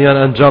تاوانیان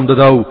ئەنجام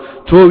دەدا و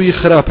تۆوی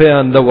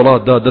خراپەیان لە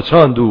وڵاتدا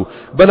دەچاند و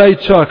بەلای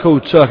چاکە و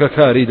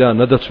چاکەکاریدا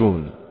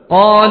نەدەچوون.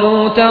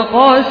 قالوا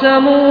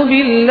تقاسموا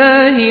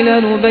بالله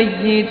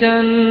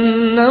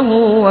لنبيتنه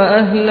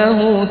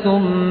وأهله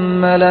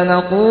ثم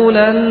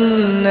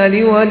لنقولن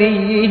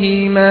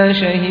لوليه ما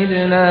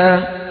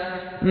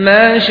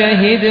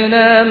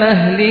شهدنا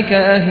مهلك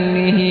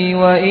أهله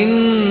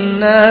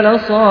وإنا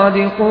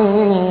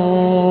لصادقون.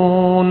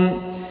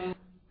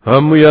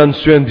 هەمویان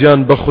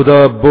سوێندیان بە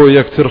خوددا بۆ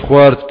یەکتر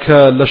خوارد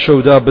کە لە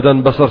شەودا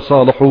بدەن بەسەر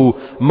ساڵح و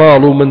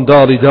ماڵ و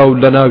منداڵیدا و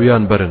لە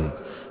ناویان برن.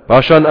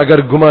 پاشان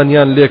ئەگەر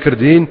گومانیان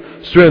لێکردین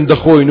سوێن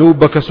دەخۆین و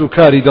بە کەس و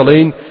کاری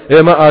دەڵێین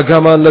ئێمە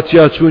ئاگامان لە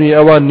تیاچوونی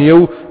ئەوان نییە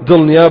و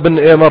دڵنیابن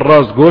ئێمە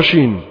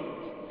ڕاستگۆشین.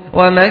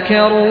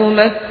 ومكروا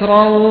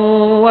مكرا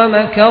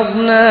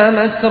ومكرنا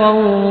مكرا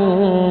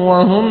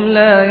وهم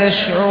لا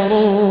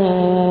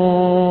يشعرون.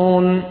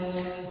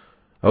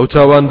 ئەو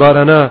تاوان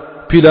بارانە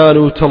پیلان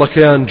و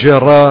تەڵەکەیان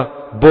جێڕا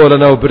بۆ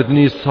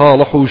لەناوبردنی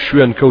ساڵح و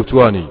شوێن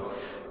کەوتوانی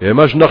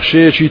ئێمەش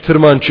نەخشەیەکی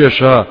ترمان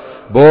کێشا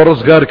بۆ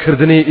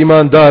ڕزگارکردنی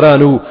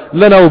ئیمانداران و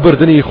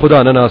لەناوبردنی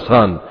خوددا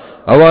نەناسان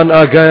ئەوان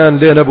ئاگایان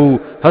لێ نەبوو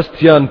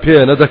هەستیان پێ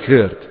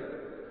نەدەکرد.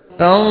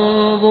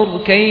 فانظر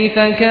كيف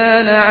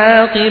كان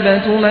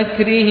عاقبة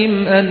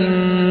مكرهم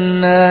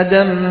أنا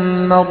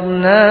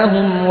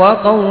دمرناهم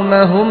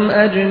وقومهم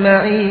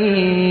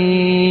أجمعين.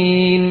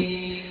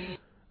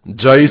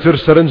 جایتر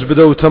سرنج بدە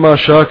و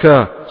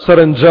تەماشاکە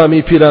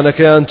سەرنجامی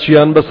پیلانەکەیان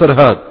چیان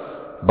بەسەرهات.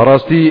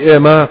 بەڕاستی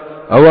ئێمە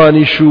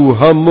ئەوانیش و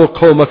هەموو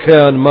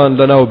قەومەکەیانمان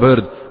لەناو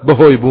برد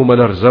بەهۆی بوومە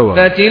لەرزەوە.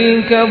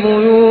 فتلك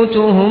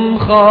بيوتهم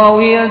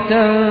خاوية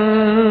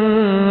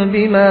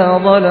بما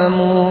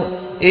ظلموا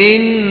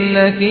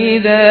إن في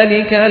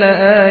ذلك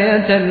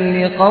لآية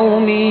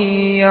لقوم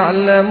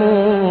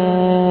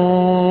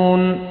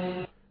يعلمون.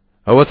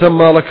 ئەوەتە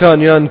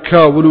ماڵەکانیان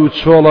کاول و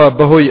چۆڵە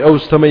بەهۆی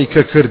ئەوستەمەی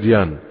کە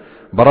کردیان.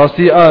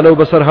 بەڕاستی ئالە و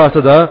بەسەر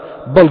هاتەدا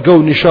بەڵگە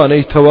و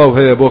نیشانەی تەواو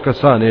هەیە بۆ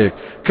کەسانێک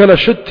کە لە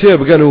شت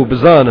تێبگەن و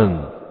بزانن.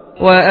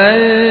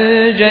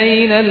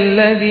 وأنجينا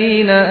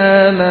الذين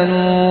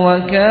آمنوا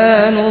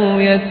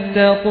وكانوا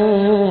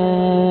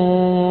يتقون.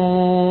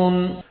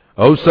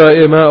 ئەوسا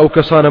ئێمە ئەو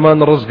کەسانەمان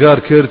ڕزگار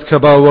کرد کە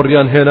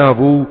باوەڕیان هێنا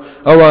بوو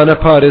ئەوانە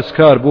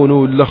پارێزکار بوون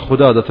و لە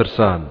خوددا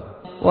دەترسان.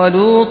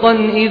 ولوطا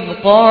إذ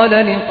قال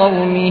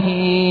لقومه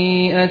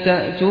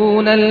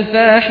أتأتون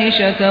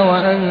الفاحشة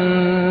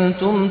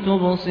وأنتم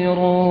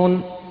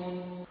تبصرون.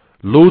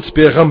 لوط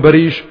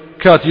پێغەمبەریش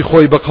کاتی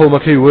خۆی بە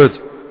قەومەکەی وت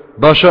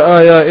باشە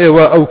ئایا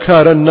ئێوە ئەو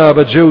کارە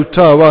نابەجێ و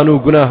تاوان و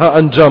گوناها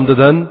ئەنجام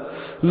دەدەن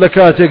لە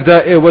کاتێکدا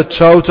ئێوە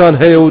چاوتان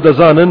هەیە و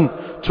دەزانن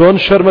چۆن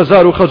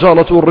شەرمەزار و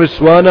خەجاڵەت و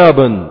ڕیسوا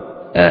نابن.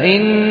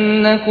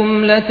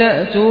 أئنكم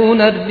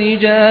لتأتون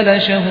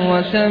الرجال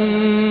شهوة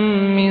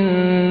من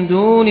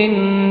دون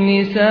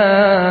النساء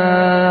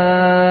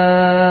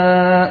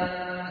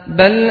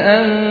بل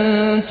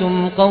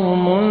أنتم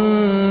قوم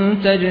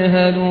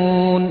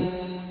تجهلون.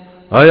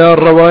 ئایا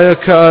ڕەوایە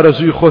کە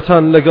ئارەزوی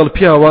خۆتان لەگەڵ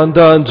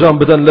پیاواندا ئەنجام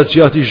بدەن لە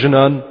جیاتی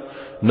ژنان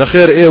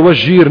نەخێر ئێوە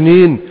ژیر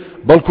نین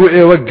بەڵکو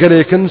ئێوە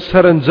گەلێکن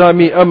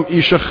سەرنجامی ئەم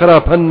ئیشە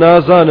خراپە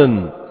نازانن.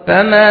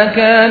 فما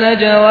كان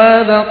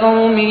جواب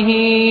قومه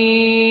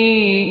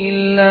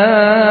إلا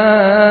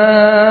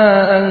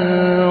أن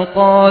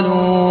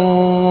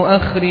قالوا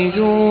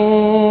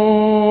أخرجوا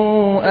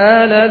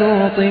آل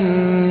لوط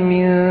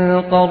من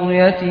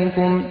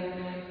قريتكم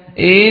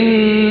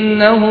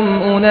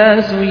إنهم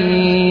أناس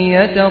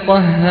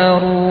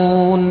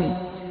يتطهرون.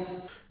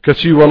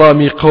 کەچی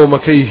وەڵامی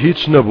قەومەکەی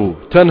هیچ نەبوو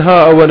تەنها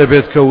ئەوە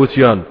نەبێت کە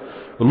وتیان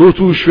لوط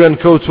و شوێن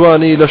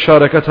کەوتوانی لە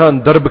شارەکەتان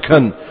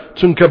دەربکەن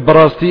چونکە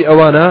بەڕاستی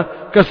ئەوانە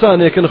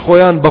کەسانێکن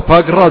خۆیان بە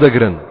پاک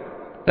ڕادەگرن.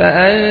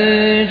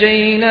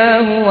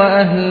 فأنجيناه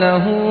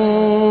وأهله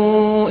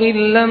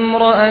إلا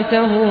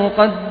امرأته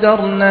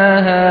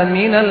قدرناها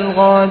من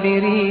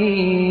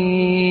الغابرين.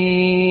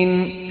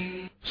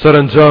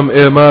 سەرنجام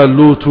ئێمە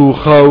لوط و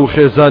خاو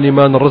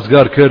خێزانیمان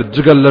ڕزگار کرد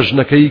جگەل لە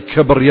ژنەکەی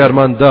کە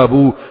بڕیارمان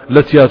دابوو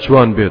لە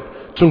تیاچوان بێت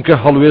چونکە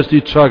هەڵوێستی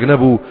چاک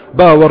نەبوو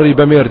باوەڕی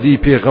بە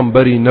مێردی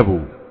پێغەمبەری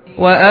نەبوو.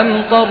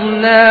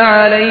 وأمطرنا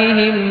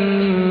عليهم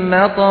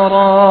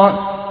مطرا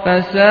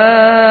فساء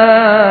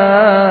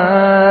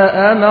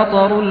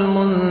مطر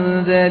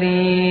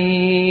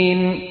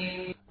المنذرين.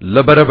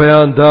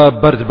 لەبەرەبەیاندا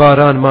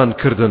بەردبارانمان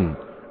کردن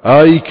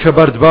ئای کە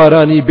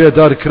بەردبارانی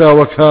بێدار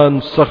کراوەکان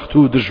سەخت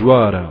و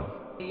دژوارە.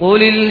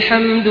 قل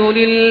الحمد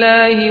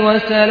لله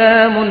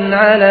وسلام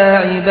على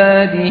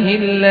عباده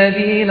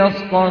الذين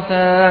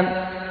اصطفى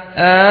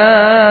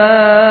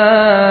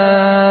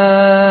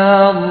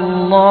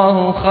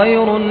الله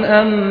خير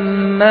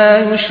أما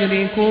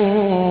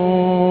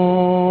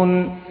يشركون.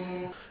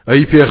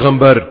 أي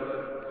پیغمبر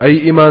أي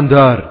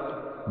ایماندار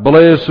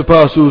بڵێ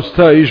سوپاس و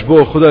ستایش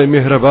بۆ خدای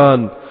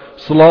میهرەبان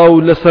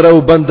سڵاو لەسەر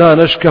ئەو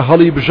بەندانش کە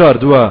هەڵی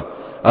بژاردووە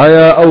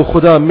ئایا ئەو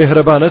خدا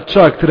میهرەبانە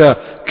چاکترە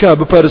کە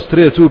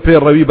بپەرسترێت و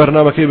پێڕەوی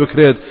بەرنامەکەی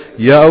بکرێت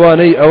یا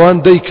ئەوانەی ئەوان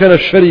دەیکەنە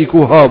شەریک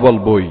و هاوڵ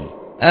بۆی.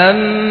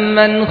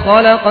 أَمَّنْ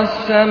خَلَقَ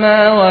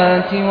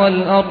السَّمَاوَاتِ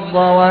وَالْأَرْضَ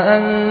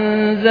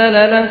وَأَنزَلَ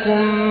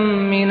لَكُم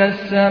مِّنَ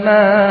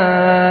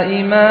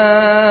السَّمَاءِ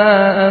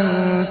مَاءً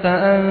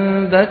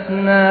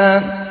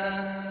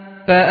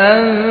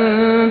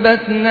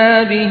فأنبتنا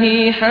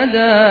به حدائق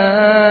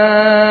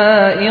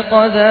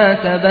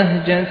ذات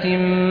بهجة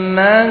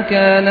ما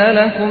كان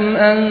لكم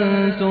أن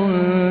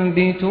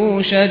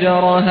تنبتوا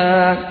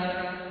شجرها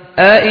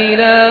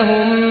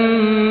أإله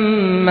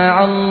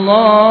مع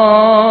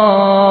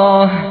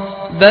الله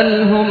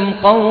بل هم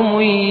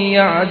قوم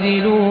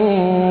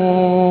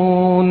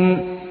يعدلون.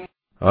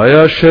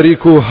 ئایا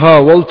شەریک و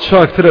هاوڵ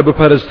چاکترە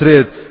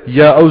بپەرسترێت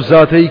یا ئەو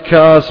زاتەی کە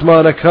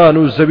ئاسمانەکان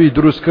و زەوی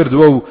دروست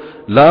کردووە و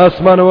لە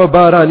ئاسمانەوە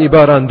بارانی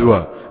باراندووە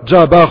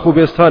جا باخ و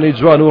بێستانی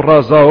جوان و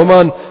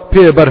ڕازاوەمان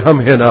پێ بەرهەم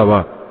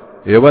هێناوە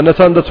ئێوە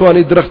نەتان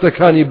دەتوانی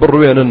درەختەکانی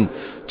بڕوێنن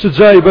چ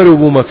جای بەرەو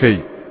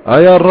بوومەکەی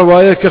ئایا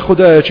ڕەوایە کە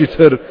خودایەکی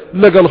تر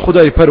لەگەڵ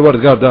خودای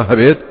پەروەردگاردا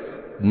هەبێت؟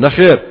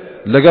 نەخێر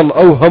لەگەڵ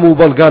ئەو هەموو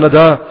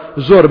بەڵگانەدا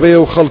زۆربەی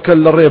و خەڵکە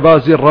لە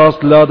ڕێبازی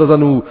ڕاست لا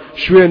دەدەن و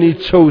شوێنی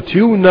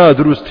چەوتی و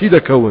نادروستی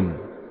دەکەون.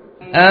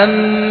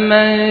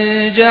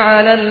 أَمَّنْ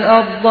جَعَلَ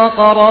الْأَرْضَ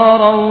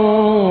قَرَارًا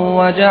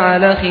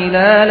وَجَعَلَ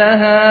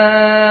خِلَالَهَا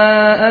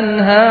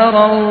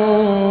أَنْهَارًا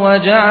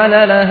وَجَعَلَ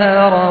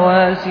لَهَا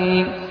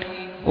رَوَاسِيَ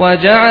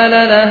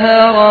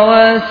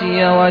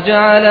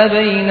وَجَعَلَ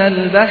بَيْنَ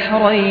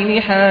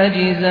الْبَحْرَيْنِ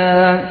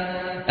حَاجِزًا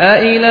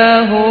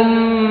أَإِلَٰهٌ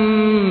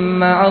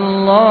مَّعَ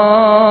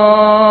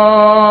اللَّهِ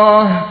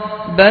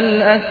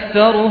بَلْ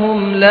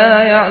أَكْثَرُهُمْ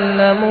لَا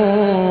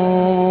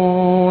يَعْلَمُونَ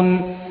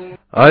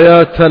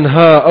ئایا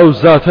تەنها ئەو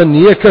زاتە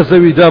نییە کە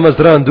زەوی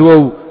دامەزراندووە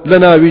و لە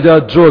ناویدا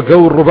جۆگە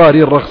و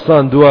ڕووباری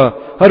ڕەخساندووە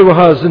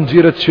هەروەها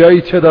زنجیرە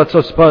چیایی تێدا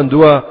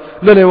چەسپاندووە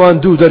لە نێوان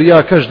دوو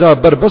دەریاکەشدا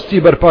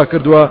بربەستی بەرپا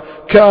کردووە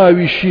کە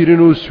ئاوی شیرین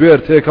و سوێر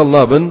تێکەڵ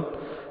نابن؟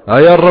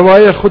 ئایا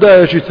ڕەوایە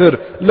خودایەکی تر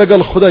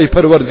لەگەڵ خودای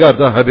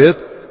پەروەردگاردا هەبێت؟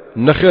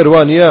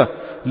 نەخێوانیە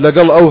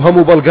لەگەڵ ئەو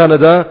هەموو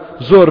بەڵگانەدا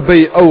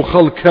زۆربەی ئەو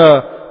خەڵکە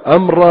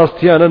ئەم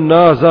ڕاستیانە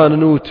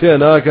نازانن و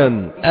تێناگەن.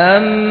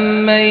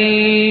 أَمَّن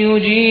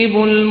يُجِيبُ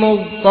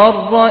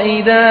الْمُضْطَرَّ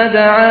إِذَا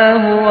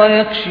دَعَاهُ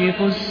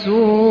وَيَكْشِفُ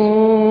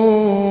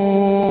السُّوءَ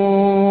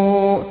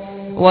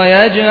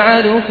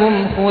وَيَجْعَلُكُمْ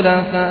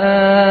خُلَفَاءَ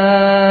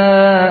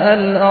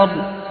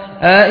الْأَرْضِ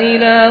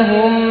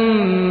أَإِلَٰهٌ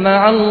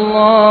مَّعَ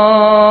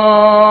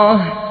اللَّهِ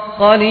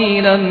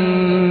قَلِيلًا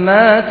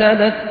مَّا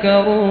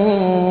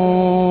تَذَكَّرُونَ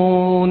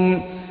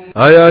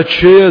ئایا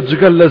چێ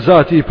جگەل لە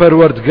ذاتی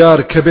پەروەردگار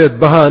کە بێت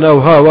بەهانە و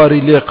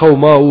هاواری لێ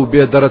قەوما و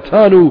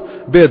بێدەرەتان و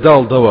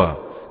بێداڵدەوە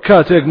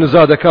کاتێک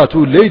نزا دەکات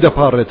و لێی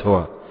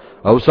دەپاڕێتەوە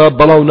ئەوسا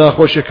بەڵاو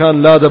ناخۆشیەکان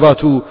لا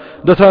دەبات و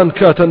دەتان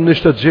کاتە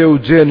نیشتە جێ و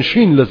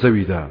جێنشین لە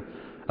زەویدا.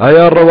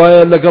 ئایا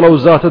ڕەوایە لەگەڵ ئەو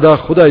زاتەدا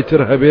خودای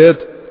تر هەبێت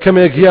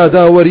کەمێک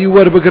یاداوەری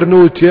وەربگرن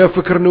و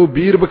تێفکردن و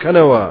بیر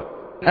بکەنەوە؟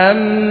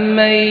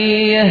 أَمَّن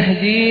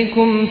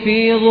يَهْدِيكُمْ فِي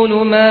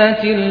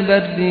ظُلُمَاتِ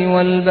الْبَرِّ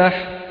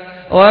وَالْبَحْرِ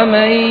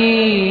وَمَن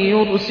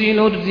يُرْسِلُ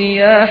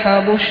الرِّيَاحَ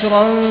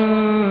بُشْرًا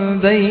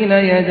بَيْنَ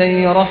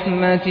يَدَيْ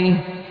رَحْمَتِهِ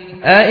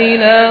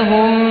أَإِلَٰهٌ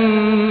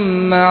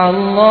مَّعَ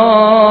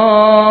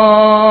اللَّهِ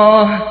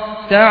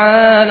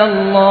تَعَالَى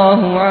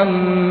اللَّهُ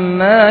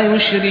عَمَّا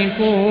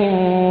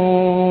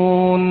يُشْرِكُونَ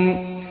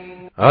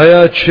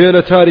ئایا چێ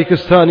لە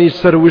تاریکستانی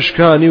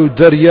سەروشکانی و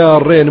دەریا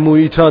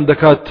ڕێنموویتان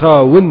دەکات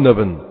تاون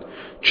نەبن؟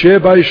 چێ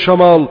بای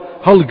شەماڵ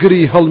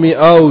هەڵگری هەڵمی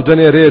ئاو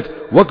دەنێرێت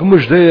وەک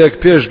مژدەیەک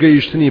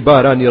پێشگەیشتنی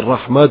بارانی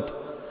ڕەحمەت؟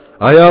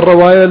 ئایا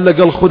ڕەوایە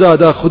لەگەڵ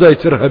خودادا خودای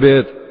تر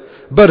هەبێت؟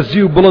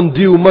 بەرزی و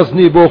بڵندی و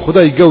مەزنی بۆ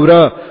خودای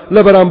گەورە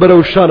لە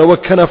بەرامبەرەو شانەوە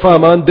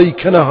کەنەفامان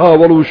دەیکەنە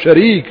هاوڵ و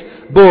شەریک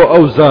بۆ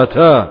ئەو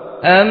زاتە.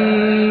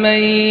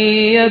 أَمَّن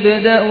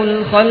يَبْدَأُ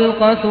الْخَلْقَ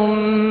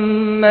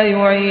ثُمَّ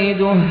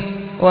يُعِيدُهُ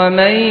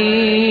وَمَن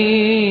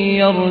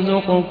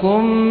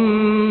يَرْزُقُكُم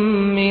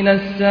مِّنَ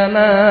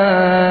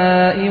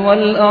السَّمَاءِ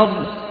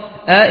وَالْأَرْضِ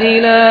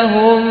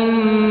أَإِلَٰهٌ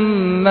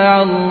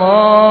مَّعَ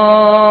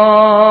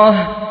اللَّهِ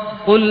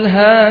قُلْ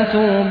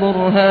هَاتُوا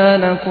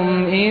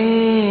بُرْهَانَكُمْ إِن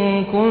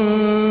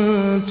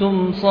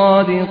كُنتُمْ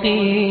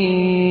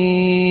صَادِقِينَ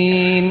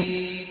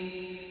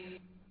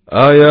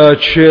ئایا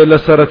چێ لە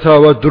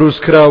سەرەتاوە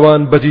دروست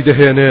کراوان بەدی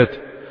دەهێنێت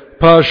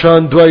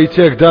پاشان دوای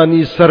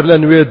تێکدانی سەر لە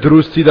نوێ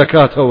دروستی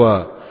دەکاتەوە؟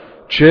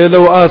 چێ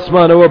لەو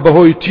ئاسمانەوە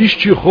بەهۆی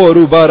تیشتی خۆر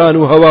و باران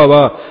و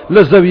هەواوە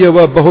لە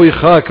زەویەوە بەهۆی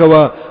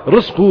خاکەوە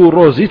ڕزق و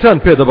ڕۆزیتان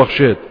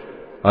پێدەبەخشێت؟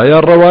 ئایا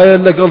ڕەوایە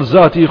لەگەڵ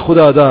ذاتی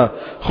خودادا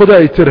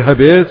خودای تر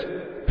هەبێت؟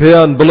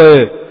 پێیان بڵێ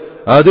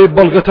ئادەی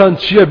بەڵگەتان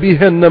چییە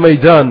بیهێننە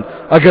مەیدان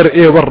ئەگەر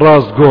ئێوە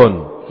ڕاستگۆن؟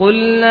 قل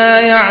لا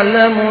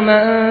يعلم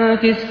من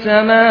في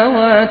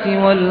السماوات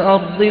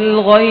والأرض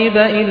الغيب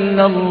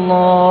إلا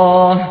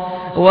الله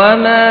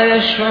وما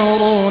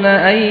يشعرون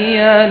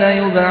أيان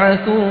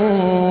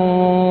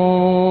يبعثون.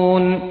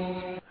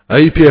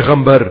 أي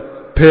پیغمبر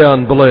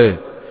پیان بڵێ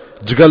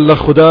جگەل لە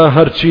خوددا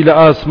هەرچی لە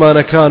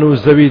ئاسمانەکان و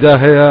زەویدا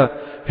هەیە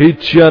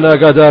هیچیان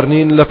ئاگادار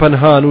نین لە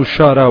پەنهان و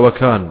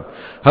شاراوەکان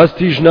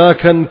هەستیش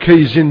ناکەن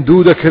کەی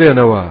زیندوو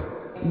دەکرێنەوە.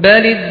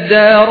 بل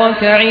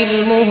ادارك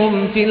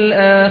علمهم في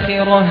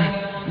الآخرة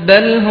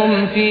بل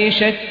هم في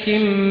شك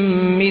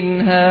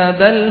منها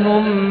بل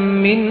هم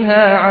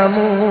منها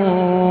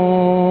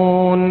عمون.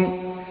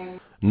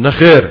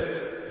 نخير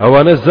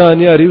ئەوانە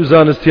زانیاری و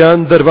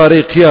زانستیان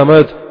دەربارەی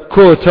قیامەت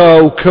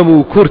کۆتا و کەم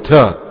و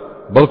کورتە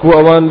بەڵکو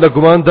ئەوان لە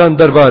گوماندان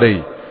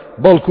دەربارەی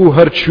بەڵکو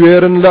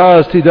هەرچوێرن لە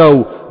ئاستیدا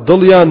و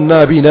دڵیان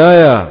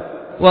نابینایە.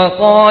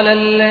 وقال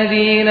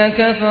الذين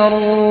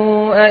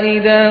كفروا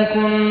أئذا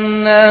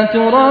كنا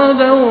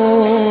ترابا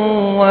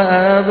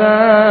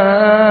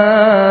وآباؤنا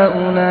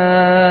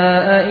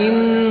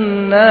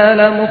أئنا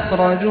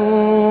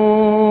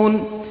لمخرجون.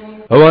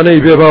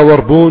 ئەوانەی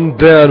بێباوەڕبوون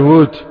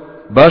دەیانوت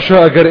باشە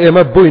ئەگەر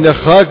ئێمە بووینە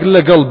خاک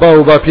لەگەڵ باو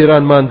و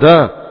باپیرانماندا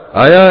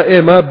ئایا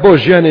ئێمە بۆ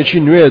ژیانێکی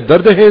نوێ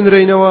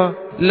دەردەهێنرێینەوە؟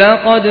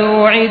 لقد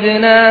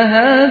وعدنا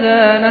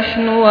هذا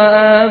نحن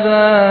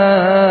وآباؤنا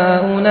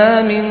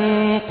من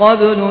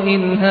قبل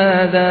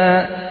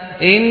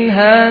إن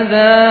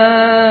هذا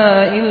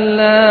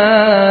إلا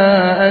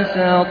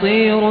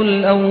أساطير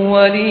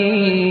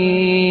الأولين.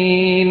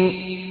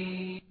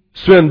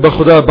 سوێن بە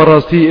خوددا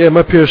بەڕاستی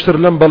ئێمە پێشتر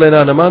لەم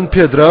بەڵێنانەمان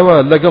پێدراوە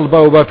لەگەڵ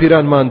باو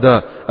باپیرانماندا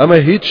ئەمە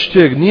هیچ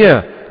شتێک نییە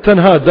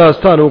تەنها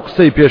داستان و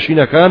قسەی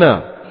پێشینەکانە.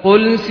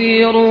 قل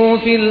سيروا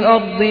في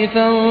الأرض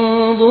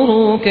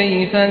فانظروا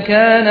كيف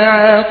كان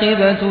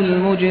عاقبة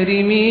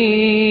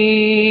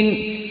المجرمين.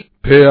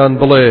 پێیان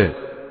بڵێ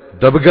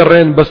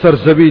دەبگەڕێن بەسەر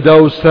زەویدا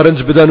و سەرنج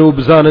بدەن و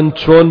بزانن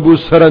چۆن بوو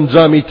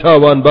سەرنجامی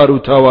تاوانبار و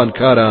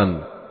تاوانکاران.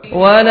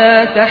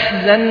 ولا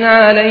تحزن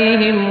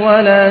عليهم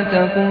ولا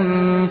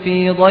تكن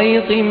في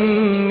ضيق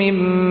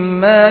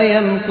مما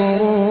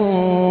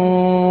يمكرون.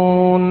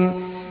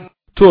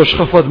 تۆش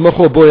خەفەت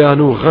مەخۆ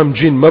بۆیان و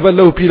غەمگین مەبە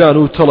لەو پیلان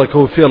و تەڵەکە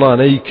و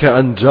فێڵانەی کە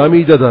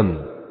ئەنجامی دەدەن.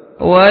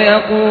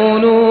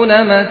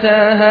 ويقولون متى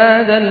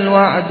هذا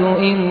الوعد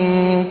إن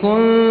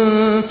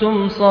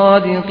كنتم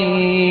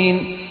صادقين.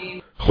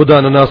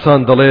 خدا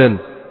ناسان دەڵێن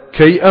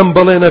کەی ئەم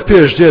بەڵێنە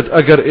پێش دێت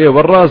ئەگەر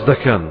ئێوە ڕاست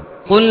دەکەن.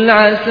 قل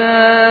عسى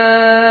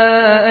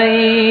أن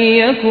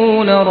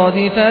يكون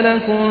ردف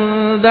لكم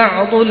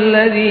بعض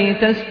الذي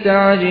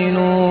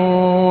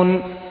تستعجلون.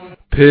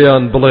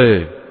 پێیان بڵێ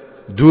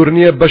دوور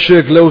نییە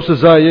بەشێک لەو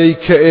سزایەی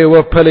کە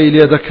ئێوە پەلەی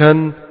لێ دەکەن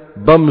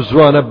بەم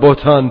زوانە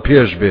بۆتان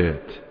پێش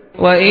بێت.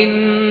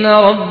 وإن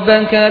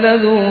ربك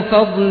لذو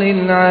فضل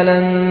على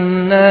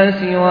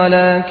الناس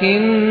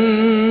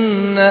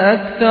ولكن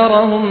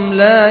أكثرهم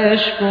لا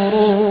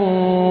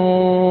يشكرون.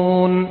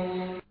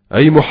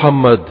 أي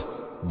محمد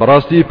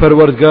بەڕاستی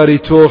پەروەردگاری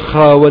تۆ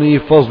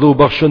خاوەنی فەزڵ و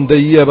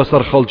بەخشندەییە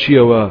بەسەر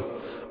خەڵکیەوە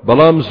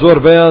بەڵام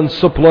زۆربەیان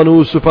سپڵەن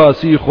و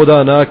سوپاسی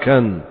خوددا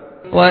ناکەن.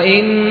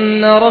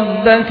 وإن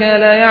ربك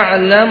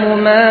ليعلم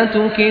ما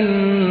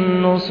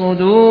تكن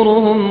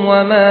صدورهم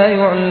وما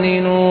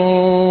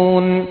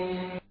يعلنون.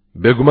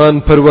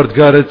 بێگومان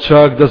پەروەردگارت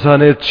چاک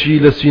دەزانێت چی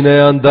لە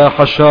سینەیاندا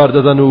حەشار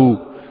دەدەن و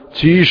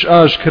چیش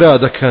ئاشکرا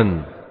دەکەن.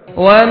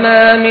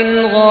 وما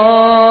من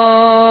غائبة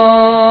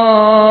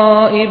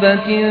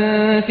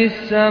في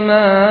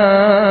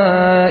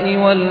السماء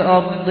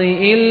والأرض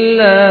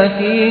إلا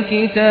في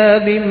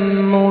كتاب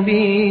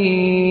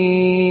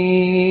مبين.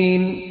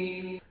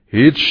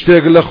 هیچ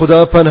شتێک لە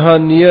خوددا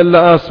پەنهان نییە لە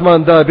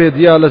ئاسماندا بێت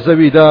یا لە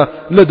زەویدا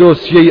لە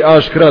دۆسیەی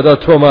ئاشکرادا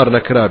تۆمار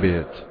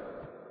نەکرابێت.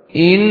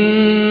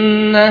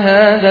 إن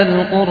هذا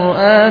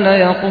القرآن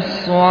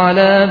يقص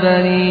على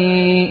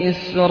بني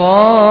إسرائيل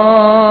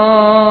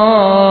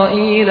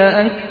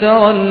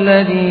أكثر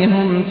الذي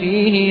هم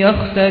فيه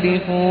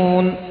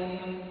يختلفون.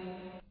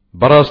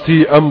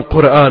 بەڕاستی ئەم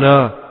قورئانە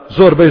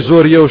زۆربەی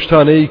زۆریە و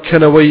شتانەی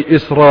کەنەوەی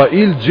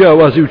ئیسرائیل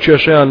جیاوازی و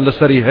کێشەیان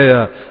لەسەری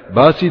هەیە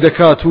باسی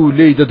دەکات و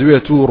لێی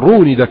دەدوێت و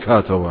ڕوونی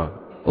دەکاتەوە.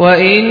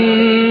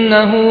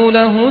 وإنه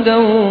لهدى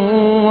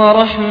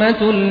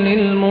ورحمة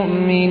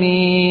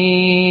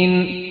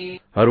للمؤمنين.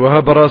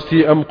 هەروەها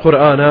بەڕاستی ئەم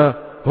قورئانە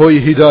هۆی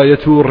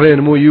هیدایەت و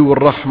ڕێنمووی و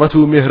ڕەحمەت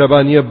و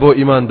میهرەبانیە بۆ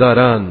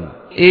ئیمانداران.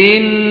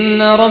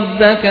 إن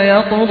ربك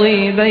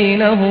يقضي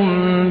بينهم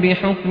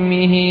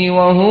بحكمه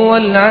وهو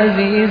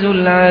العزيز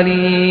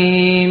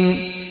العليم.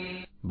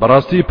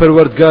 بەڕاستی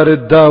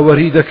پەروەردگارت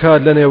داوەری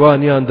دەکات لە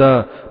نێوانیاندا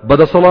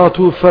بەدەسەڵات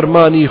و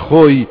فەرمانی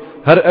خۆی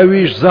هەر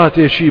ئەویش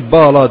زاتێکی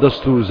باڵا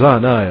دەست و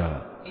زانایە.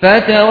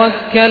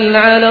 فتوكل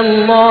على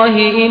الله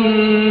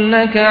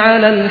إنك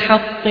على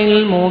الحق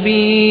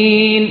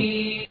المبين.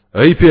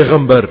 ئەی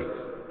پێغەمبەر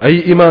ئەی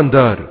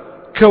ئیماندار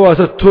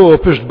کەواتە تۆ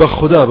پشت بە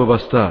خوددا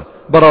ببەستە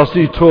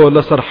بەڕاستی تۆ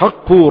لەسەر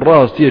حەق و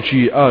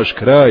ڕاستیەکی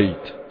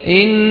ئاشکرایت.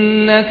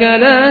 إنك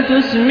لا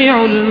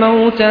تسمع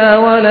الموتى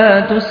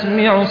ولا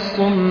تسمع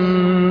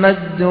الصم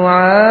الدعاء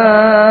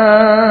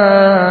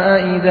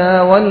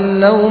إذا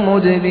ولوا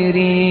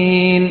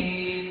مدبرين.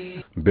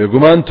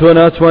 بێگومان تۆ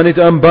ناتوانیت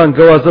ئەم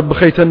بانگەوازە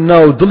بخەیتە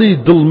ناو دڵی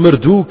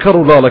دڵمرد و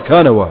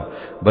کەڕولاڵەکانەوە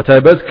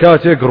بەتایبەت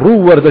کاتێک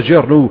ڕوو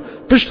وەردەجێڕن و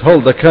پشت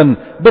هەڵدەکەن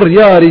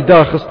بڕیاری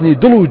داخستنی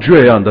دڵ و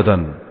گوێیان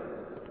دەدەن.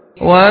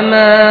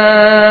 وما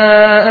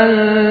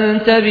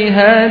أنت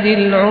بهاد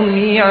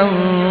العمي عن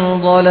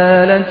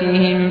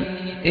ضلالتهم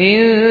إن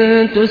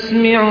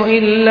تسمع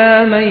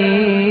إلا من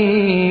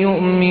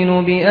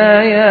يؤمن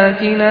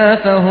بآياتنا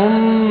فهم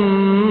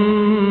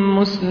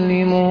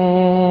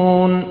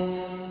مسلمون.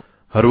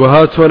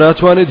 هەروەها تۆ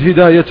ناتوانێت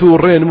هیدایەت و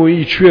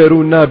ڕێنمووی کوێر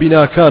و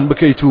نابیناکان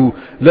بکەیت و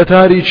لە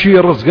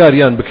تاریکی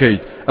ڕزگاریان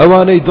بکەیت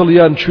ئەوانەی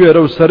دڵیان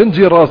کوێرە و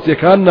سەرنجی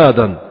ڕاستیەکان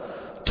نادەن.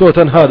 تۆ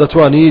تەنها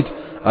دەتوانیت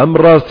ئەم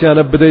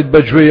ڕاستیانە بدەیت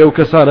بەگوێی ئەو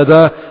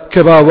کەسانەدا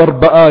کە باوەڕ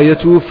بە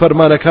ئایەت و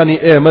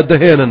فەرمانەکانی ئێمە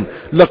دەهێنن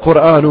لە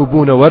قورئان و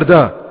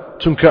بوونەوەردا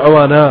چونکە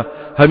ئەوانە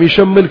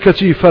هەمیشە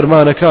ملکەتی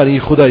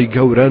فەرمانەکانی خودای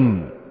گەورەن.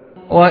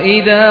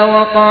 وإذا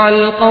وقع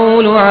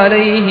القول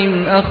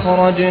عليهم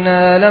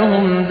أخرجنا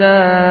لهم دابة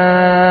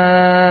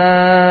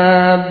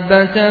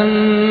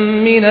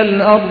من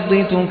الأرض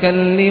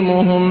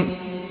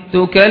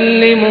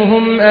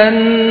تكلمهم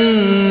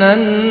أن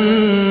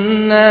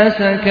الناس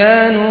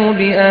كانوا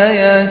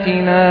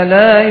بآياتنا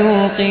لا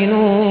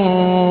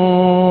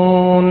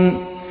يوقنون.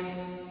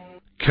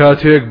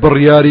 كاتيك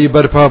برياري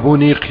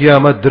برپابوني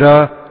قيامت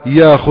درا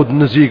یاخود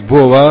نزیک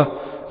بۆوە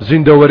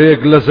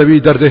زیندەوەرێک لە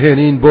زەوی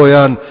دەردەهێنین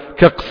بۆیان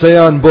کە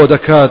قسەیان بۆ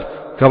دەکات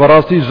کە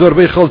بەڕاستی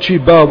زۆربەی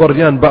خەڵکی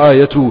باوەڕیان بە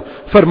ئایەت و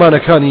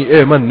فەرمانەکانی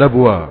ئێمە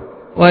نەبووە.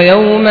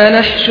 ويوم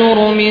نحشر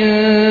من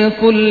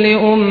كل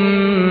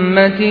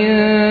أمة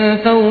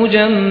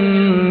فوجا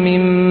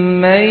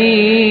ممن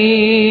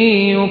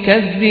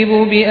يكذب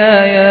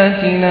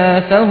بآياتنا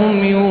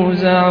فهم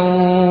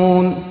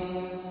يوزعون.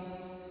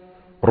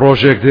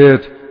 ڕۆژێک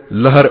دێت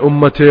لە هەر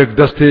ئومەتێک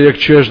دەستەیەک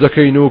چێژ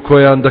دەکەین و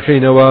کۆیان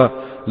دەکەینەوە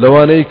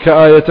لەوانەی کە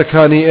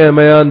ئایەتەکانی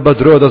ئێمەیان بە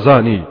درۆ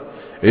دەزانی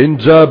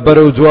اینجا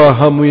بەرەو دوا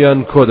هەمویان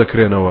کۆ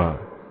دەکرێنەوە.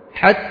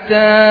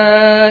 حتى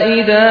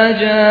إذا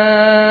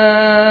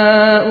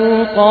جاءوا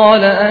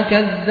قال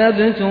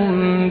أكذبتم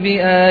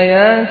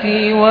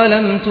بآياتي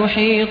ولم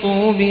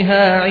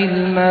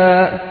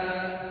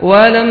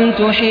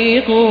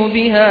تحيطوا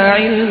بها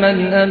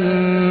علما أم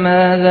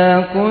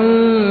ماذا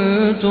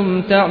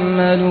كنتم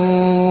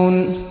تعملون.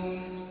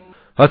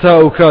 هەتا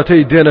ئەو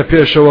کاتەی دێنە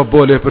پێشەوە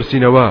بۆ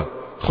لێپرسینەوە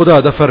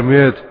خدا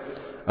دەفەرموێت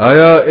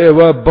ئایا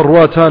ئێوە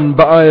بڕواتان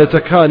بە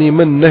ئایەتەکانی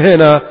من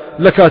نەهێنا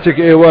لە کاتێک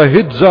ئێوە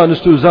هیچ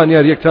زانست و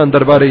زانیاریەکتان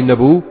دەربارەی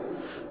نەبوو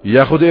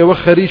یاخود ئێوە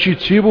خەریکی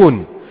چی بوون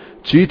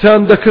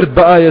چیتان دەکرد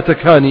بە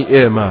ئایەتەکانی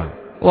ئێمە.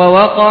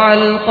 ووقع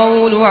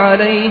القول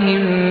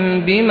عليهم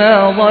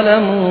بما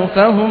ظلموا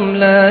فهم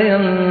لا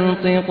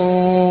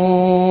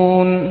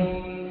ينطقون.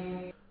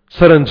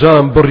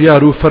 سەرنجام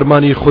بڕیار و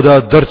فەرمانی خدا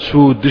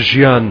دەرچوو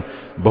دژیان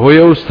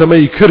بەهۆی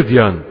ئەوستەمەی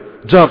کردیان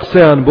جا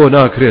قسەیان بۆ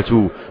ناکرێت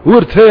و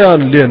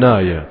ورتەیان لێ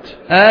نایەت.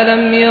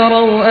 ألم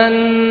يروا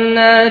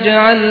أنا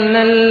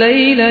جعلنا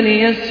الليل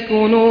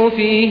ليسكنوا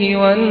فيه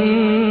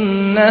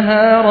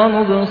والنهار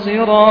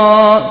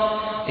مبصرا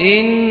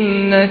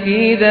إن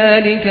في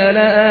ذلك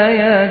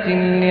لآيات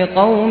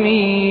لقوم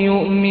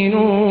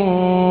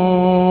يؤمنون.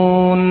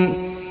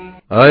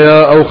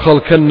 ئایا ئەو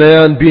خەڵکە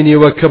نەیان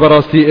بینیوە کە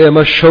بەڕاستی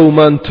ئێمە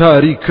شەومان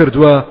تاری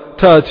کردووە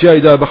تا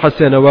تیایدا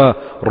بەحەسێنەوە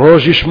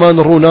ڕۆژیشمان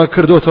ڕوونا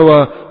کردوتەوە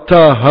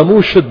تا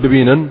هەموو شت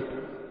ببینن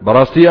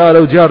بەڕاستی ئالە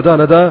و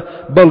دیاردانەدا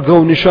بەڵگە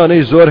و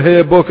نیشانەی زۆر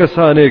هەیە بۆ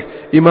کەسانێک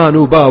ئیمان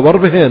و باوەڕ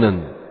بهێنن.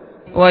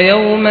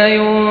 ويوم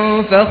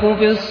ينفخ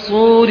في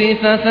الصور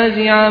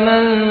ففزع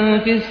من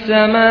في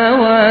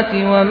السماوات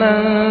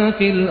ومن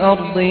في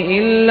الأرض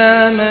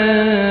إلا من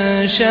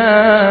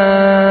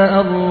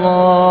شاء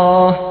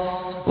الله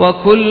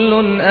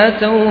وكل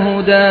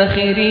أتوه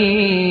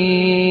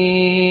داخرين.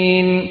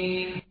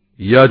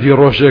 یادی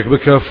ڕۆژێک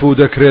بکە فوو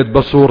دەکرێت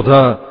بە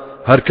سووردا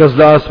هەرکەس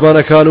لە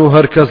ئاسمانەکان و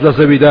هەرکەس لە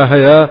زەویدا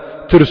هەیە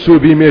ترس و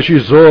بیمێشی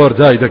زۆر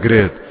دای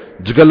دەگرێت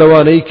جگە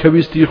لەوانەی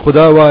کەویستی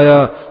خدا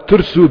وایە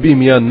ترس و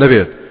بیمیان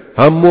نەبێت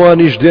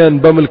هەمووانیش دێن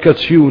بە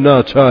ملکەچی و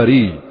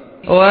ناچاری.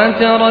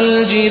 وترى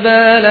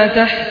الجبال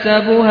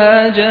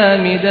تحسبها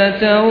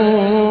جامدة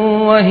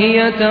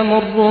وهي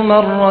تمر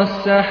مر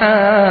السحاب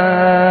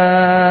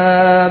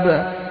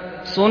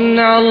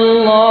صنع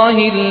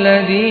الله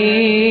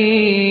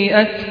الذي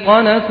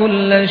أتقن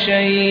كل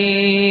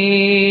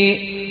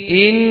شيء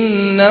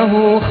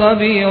إنه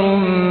خبير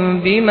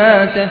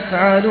بما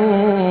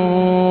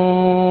تفعلون.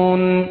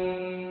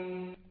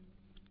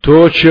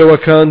 تۆ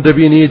چێوەکان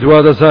دەبینی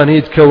دوا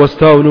دەزانیت کە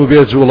وەستاون و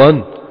بێجوڵن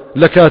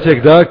لە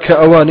کاتێکدا کە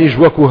ئەوانیش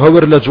وەکو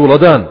هەور لە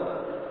جوڵەدان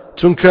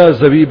چونکە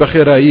زەوی بە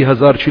خێرایی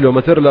 1000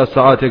 کیلۆمەتر لە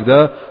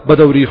سەعاتێکدا بە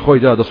دەوری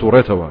خۆیدا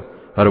دەسوڕێتەوە.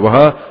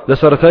 هەروەها لە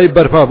سەرەتای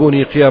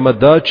بەرپابوونی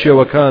قیامەتدا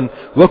چێوەکان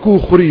وەکو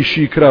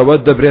خوریشی کراوە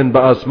دەبرێن بە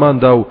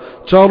ئاسماندا و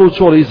چاڵ و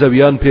چۆڵی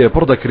زەویان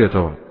پێپڕ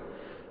دەکرێتەوە.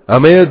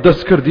 ئەمەیە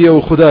دەستکردیە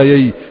و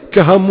خودایەی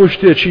کە هەموو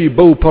شتێکی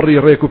بەو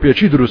پەڕی ڕێک و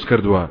پێچی دروست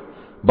کردووە.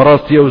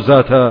 بەڕاستی ئەو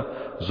زاتە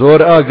زۆر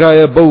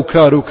ئاگایە بەو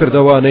کار و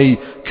کردەوانەی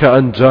کە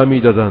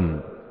ئەنجامی دەدەن.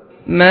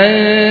 من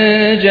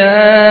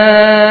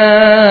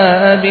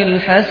جاء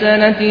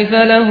بالحسنة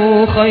فله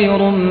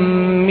خير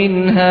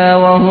منها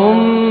وهم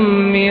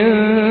من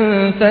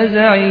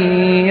فزع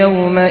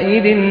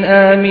يومئذ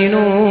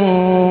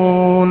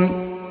آمنون.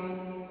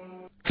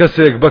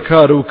 کەسێک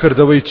بەکار و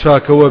کردەوەی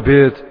چاکەوە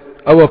بێت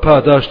ئەوە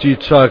پاداشتی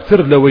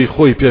چاکتر لەوەی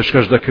خۆی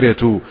پێشکەش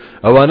دەکرێت و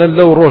ئەوانە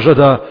لەو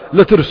ڕۆژەدا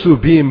لە ترس و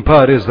بیم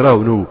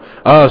پارێزراون و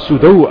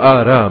ئاسوودە و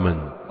ئارامن.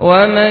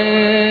 ومن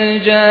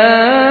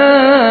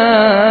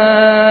جاء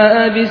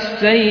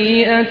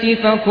بالسيئة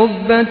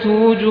فكبت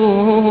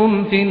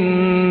وجوههم في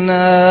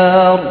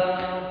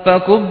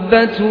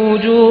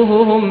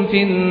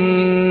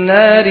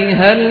النار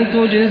هل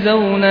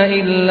تجزون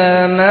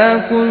إلا ما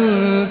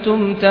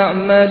كنتم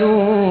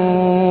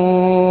تعملون.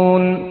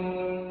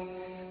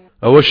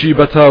 ئەوەشی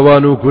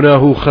بەتاوان و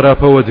گوناه و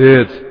خراپەوە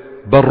دێت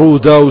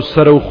بەڕوودا و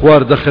سەر و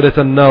خوار دەخرێتە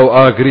ناو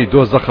ئاگری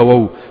دۆزەخەوە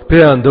و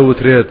پێیان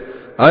دەوترێت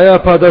ئایا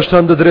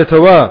پاداشتان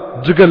دەدرێتەوە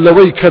جگەل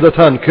لەوەی کە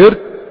دەتان کرد؟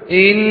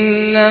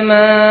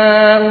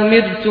 إنما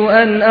أمرت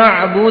أن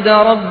أعبد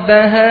رب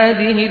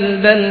هذه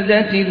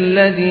البلدة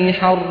الذي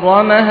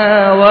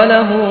حرمها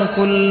وله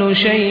كل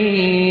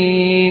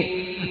شيء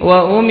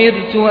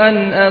وأمرت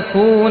أن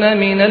أكون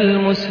من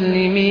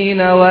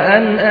المسلمين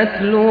وأن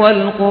أتلو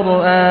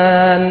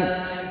القرآن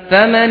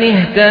فمن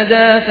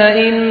اهتدى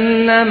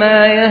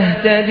فإنما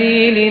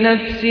يهتدي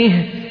لنفسه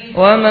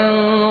ومن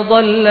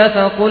ضل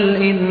فقل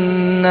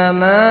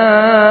إنما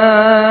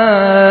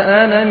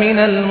أنا من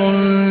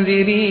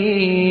المنذرين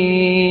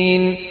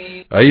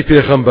أي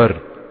پیغمبر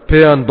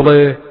پیان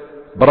بڵێ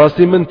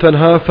بەڕاستی من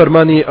تەنها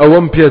فەرمانی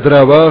ئەوەم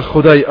پێدراوە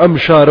خدای ئەم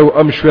شارە و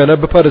ئەم شوێنە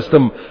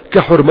بپەرستم کە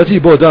حورمەتی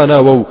بۆ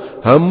داناوە و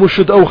هەموو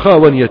شت ئەو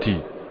خاوەنیەتی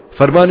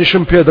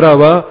فەرمانیشم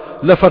پێدراوە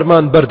لە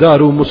فەرمان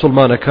بەردار و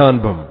موسڵمانەکان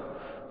بم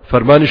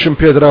فەرمانیشم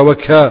پێدراوە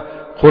کە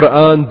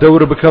قورئان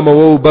دەور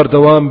بکەمەوە و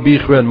بەردەوام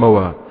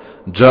بیخوێنمەوە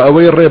جا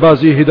ئەوەی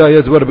ڕێبازی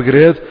هیدایەت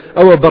وەربگرێت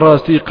ئەوە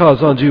بەڕاستی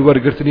قازانجی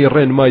وەرگرتنی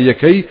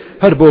ڕێنماییەکەی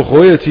هەر بۆ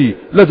خۆیەتی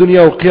لە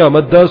دنیا و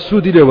قیامەتدا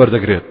سوودی لێ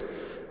وەردەگرێت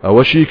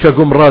ئەوەشی کە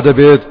گومڕا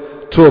دەبێت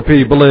تۆ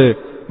پێی بڵێ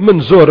من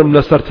زۆرم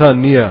لەسەرتان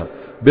نییە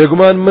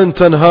بێگومان من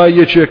تەنها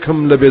یەکێکم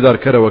لە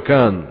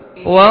بێدارکەرەوەکان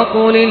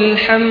وقل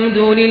الحمد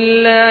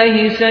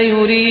لله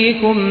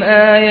سيريكم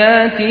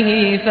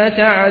آياته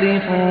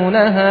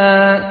فتعرفونها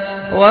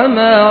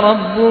وما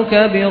ربك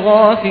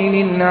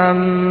بغافل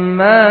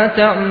عما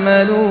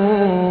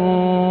تعملون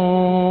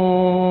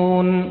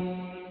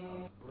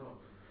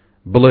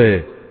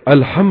بڵێ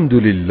الحمد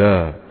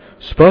لله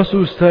سپاس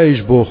و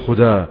ستایش بۆ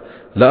خوددا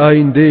لە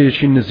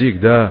ئایندەیەکی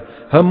نزیکدا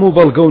هەموو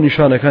بەڵگە و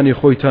نیشانەکانی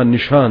خۆیتان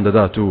نیشان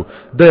دەدات و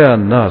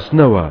دەیان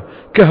ناسنەوە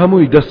کە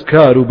هەمووی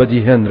دەستکار و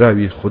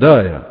بەدیهێنراوی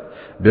خوددایە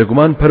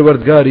بێگومان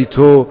پەروەردگاری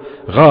تۆ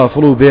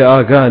غافڵ و بێ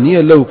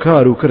ئاگانیە لەو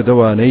کار و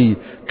کردوانەی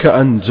کە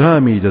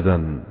ئەنجامی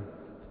دەدەن